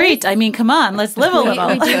oysters? Frite. I mean, come on, let's live a little.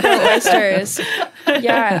 We do grow oysters.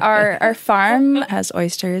 Yeah, our farm has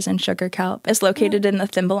oysters and sugar kelp. It's located in the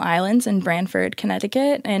Thimble Islands in Branford,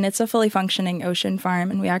 Connecticut, and it's a fully functioning ocean farm,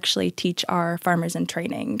 and we actually teach our farmers in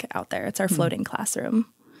training out there. It's our floating classroom.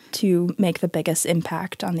 To make the biggest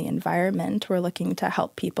impact on the environment, we're looking to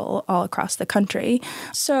help people all across the country.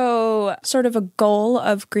 So sort of a goal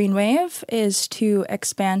of GreenWave is to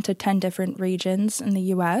expand to 10 different regions in the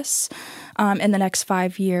U.S. In the next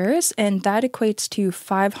 5 years, and that equates to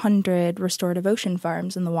 500 restorative ocean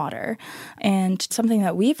farms in the water. And something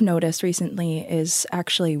that we've noticed recently is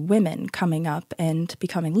actually women coming up and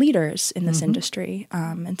becoming leaders in this industry.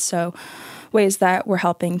 And so ways that we're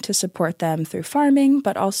helping to support them through farming,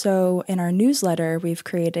 but also in our newsletter, we've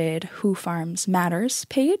created Who Farms Matters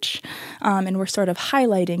page, and we're sort of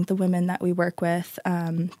highlighting the women that we work with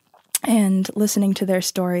and listening to their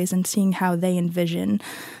stories and seeing how they envision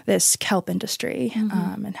this kelp industry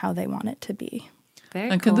and how they want it to be. Very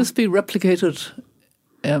and cool. can this be replicated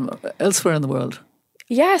elsewhere in the world?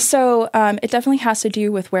 Yeah, so it definitely has to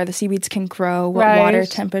do with where the seaweeds can grow, what water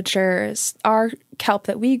temperatures. Our kelp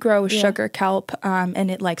that we grow is sugar kelp,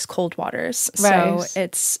 and it likes cold waters. Right. So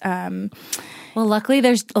it's... well, luckily,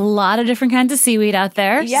 there's a lot of different kinds of seaweed out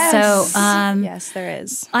there. Yes. So, yes, there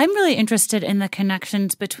is. I'm really interested in the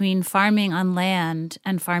connections between farming on land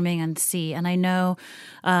and farming on sea. And I know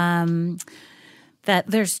that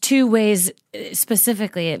there's two ways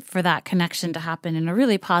specifically for that connection to happen in a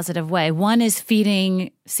really positive way. One is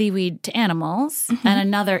feeding seaweed to animals, and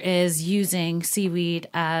another is using seaweed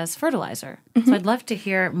as fertilizer. So I'd love to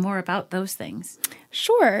hear more about those things.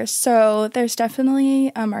 Sure. So there's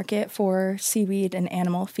definitely a market for seaweed and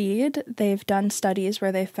animal feed. They've done studies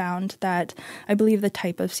where they found that, I believe the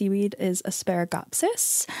type of seaweed is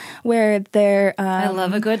Asparagopsis, where they're... I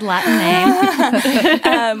love a good Latin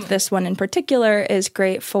name. This one in particular is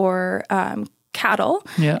great for cattle,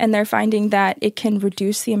 and they're finding that it can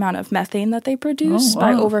reduce the amount of methane that they produce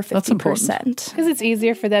by over 50%. Because it's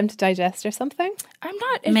easier for them to digest or something? I'm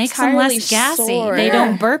not Makes them entirely less gassy. sure. They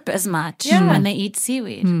don't burp as much when they eat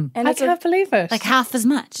seaweed. And I can't believe it. Like half as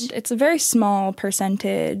much. It's a very small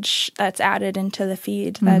percentage that's added into the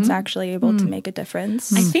feed that's actually able to make a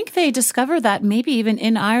difference. I think they discovered that maybe even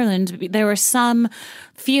in Ireland, there were some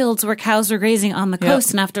fields where cows were grazing on the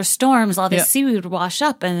coast, and after storms, all this seaweed would wash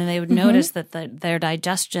up, and then they would notice that their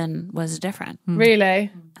digestion was different.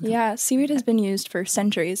 Really? Yeah, seaweed has been used for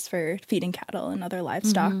centuries for feeding cattle and other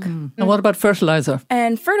livestock. And what about fertilizer?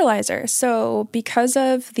 And fertilizer. So because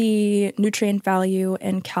of the nutrient value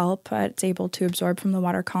in kelp that it's able to absorb from the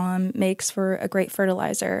water column, makes for a great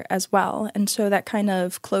fertilizer as well. And so that kind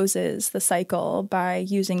of closes the cycle by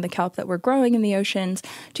using the kelp that we're growing in the oceans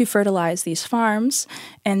to fertilize these farms,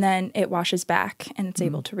 and then it washes back and it's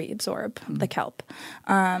able to reabsorb the kelp.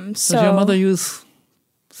 Does your mother use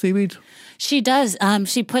seaweed? She does.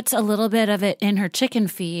 She puts a little bit of it in her chicken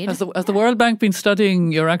feed. Has the World Bank been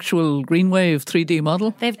studying your actual GreenWave 3D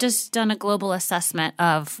model? They've just done a global assessment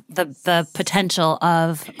of the potential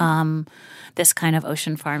of this kind of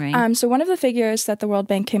ocean farming. So one of the figures that the World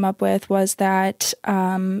Bank came up with was that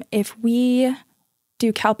if we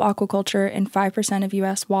do kelp aquaculture in 5% of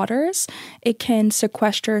U.S. waters, it can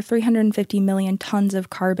sequester 350 million tons of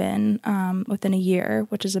carbon within a year,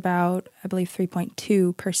 which is about, I believe,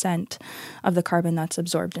 3.2% of the carbon that's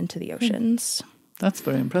absorbed into the oceans. That's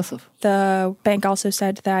very impressive. The bank also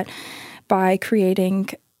said that by creating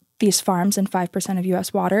these farms in 5% of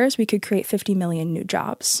U.S. waters, we could create 50 million new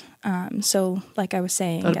jobs. So, like I was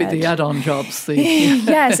saying... That'd be the add-on jobs.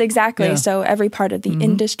 Yes, exactly. Yeah. So every part of the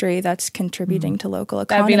industry that's contributing to local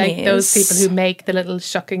economies. That'd be like those people who make the little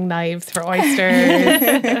shucking knives for oysters.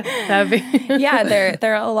 That'd be yeah,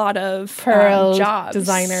 there are a lot of pearl jobs.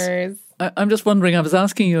 Designers. I'm just wondering, I was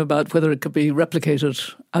asking you about whether it could be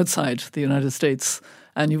replicated outside the United States.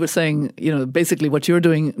 And you were saying, basically what you're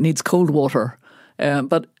doing needs cold water.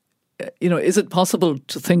 But is it possible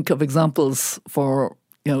to think of examples for,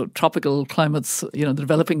 tropical climates, the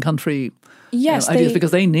developing country ideas?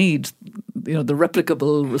 Because they need, the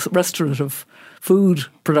replicable, restorative food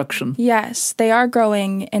production. Yes, they are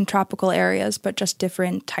growing in tropical areas, but just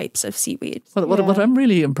different types of seaweed. What I'm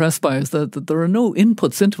really impressed by is that there are no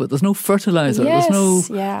inputs into it. There's no fertilizer. Yes,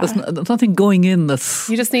 there's nothing going in that's...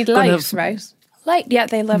 You just need light, right? Light, yeah,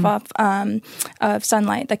 they live off of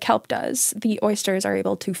sunlight. The kelp does. The oysters are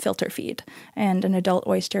able to filter feed, and an adult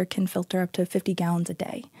oyster can filter up to 50 gallons a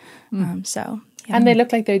day. And they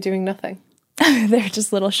look like they're doing nothing. They're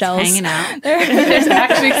just little shells hanging out. They're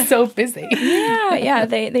actually so busy. Yeah.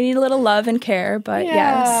 They need a little love and care, but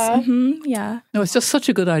yes, No, it's just such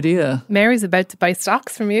a good idea. Mary's about to buy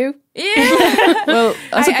stocks from you. Yeah. Well,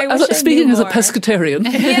 speaking as a pescatarian.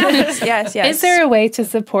 Yes. Is there a way to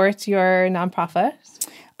support your nonprofit?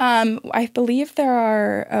 I believe there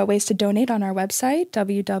are ways to donate on our website,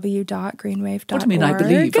 www.greenwave.org. What do you mean, I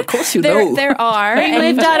believe? Of course you know. There are.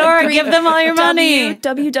 Greenwave.org, give them all your money.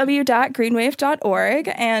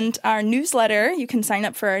 www.greenwave.org. And our newsletter, you can sign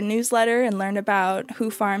up for our newsletter and learn about Who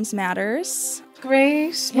Farms Matters. Great.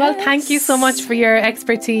 Yes. Well, thank you so much for your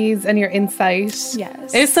expertise and your insight.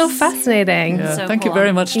 Yes. It was so fascinating. Yeah, so thank cool. you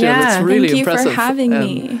very much, Jill. Yeah, it's really thank you impressive. for having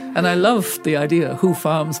me. And I love the idea, Who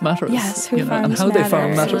Farms Matters. Yes, Who Farms and how Matters. they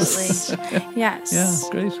farm matters. Yes. Yeah,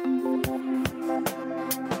 great.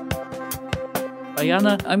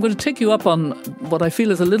 Ayanna, I'm going to take you up on what I feel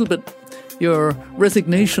is a little bit your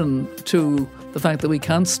resignation to the fact that we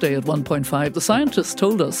can't stay at 1.5. The scientists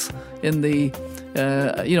told us in the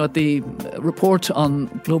at the report on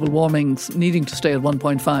global warming needing to stay at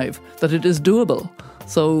 1.5 that it is doable.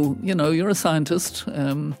 So, you're a scientist.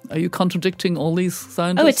 Are you contradicting all these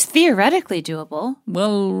scientists? Oh, it's theoretically doable.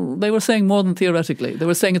 Well, they were saying more than theoretically. They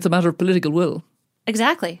were saying it's a matter of political will.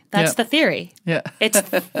 Exactly. That's the theory. Yeah. It's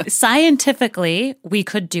scientifically, we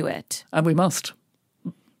could do it. And we must.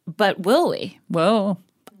 But will we? Well...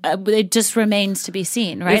 it just remains to be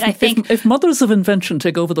seen, right? If mothers of invention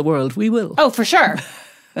take over the world, we will. Oh, for sure.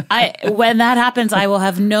 When that happens, I will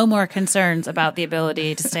have no more concerns about the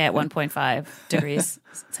ability to stay at 1.5 degrees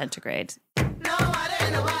centigrade. No,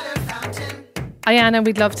 Ayana,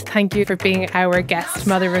 we'd love to thank you for being our guest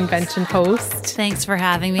Mother of Invention host. Thanks for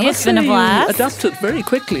having me. I must It's been a say blast. You adapted very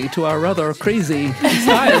quickly to our rather crazy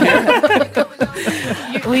style here.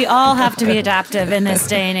 We all have to be adaptive in this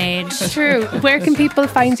day and age. True. Where can people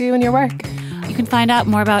find you and your work? You can find out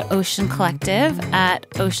more about Ocean Collective at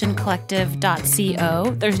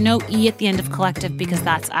oceancollective.co. There's no E at the end of collective because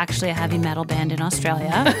that's actually a heavy metal band in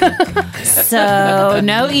Australia. So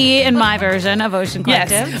no E in my version of Ocean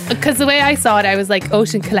Collective. Yes, because the way I saw it, I was like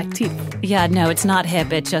Ocean Collective. Yeah, no, it's not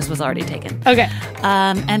hip. It just was already taken. Okay.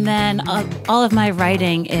 And then all of my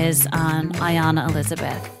writing is on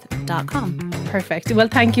ayanaelizabeth.com. Perfect. Well,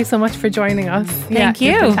 thank you so much for joining us. Thank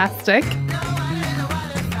you. Fantastic.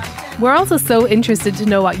 We're also so interested to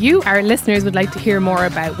know what you, our listeners, would like to hear more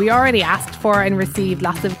about. We already asked for and received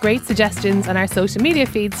lots of great suggestions on our social media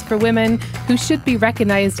feeds for women who should be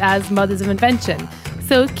recognised as mothers of invention.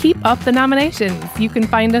 So keep up the nominations. You can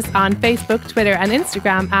find us on Facebook, Twitter and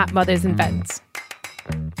Instagram at Mothers Invent.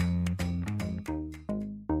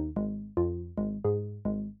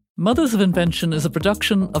 Mothers of Invention is a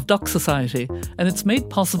production of Doc Society, and it's made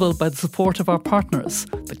possible by the support of our partners,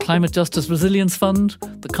 the Climate Justice Resilience Fund,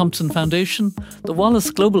 the Compton Foundation, the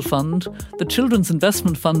Wallace Global Fund, the Children's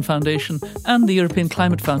Investment Fund Foundation, and the European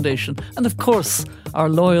Climate Foundation, and of course, our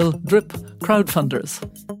loyal DRIP crowdfunders.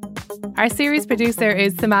 Our series producer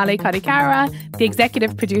is Somali Kadikara. The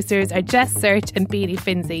executive producers are Jess Search and Beanie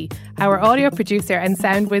Finzi. Our audio producer and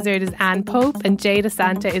sound wizard is Anne Pope, and Jay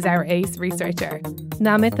DeSanta is our ace researcher.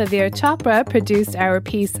 Namitha Veer Chopra produced our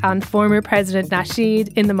piece on former President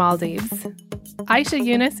Nasheed in the Maldives. Aisha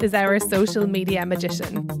Yunus is our social media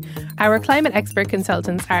magician. Our climate expert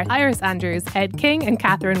consultants are Iris Andrews, Ed King and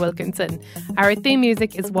Catherine Wilkinson. Our theme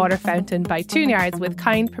music is Water Fountain by Tune Yards with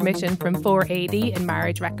kind permission from 4AD and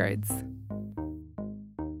Marriage Records.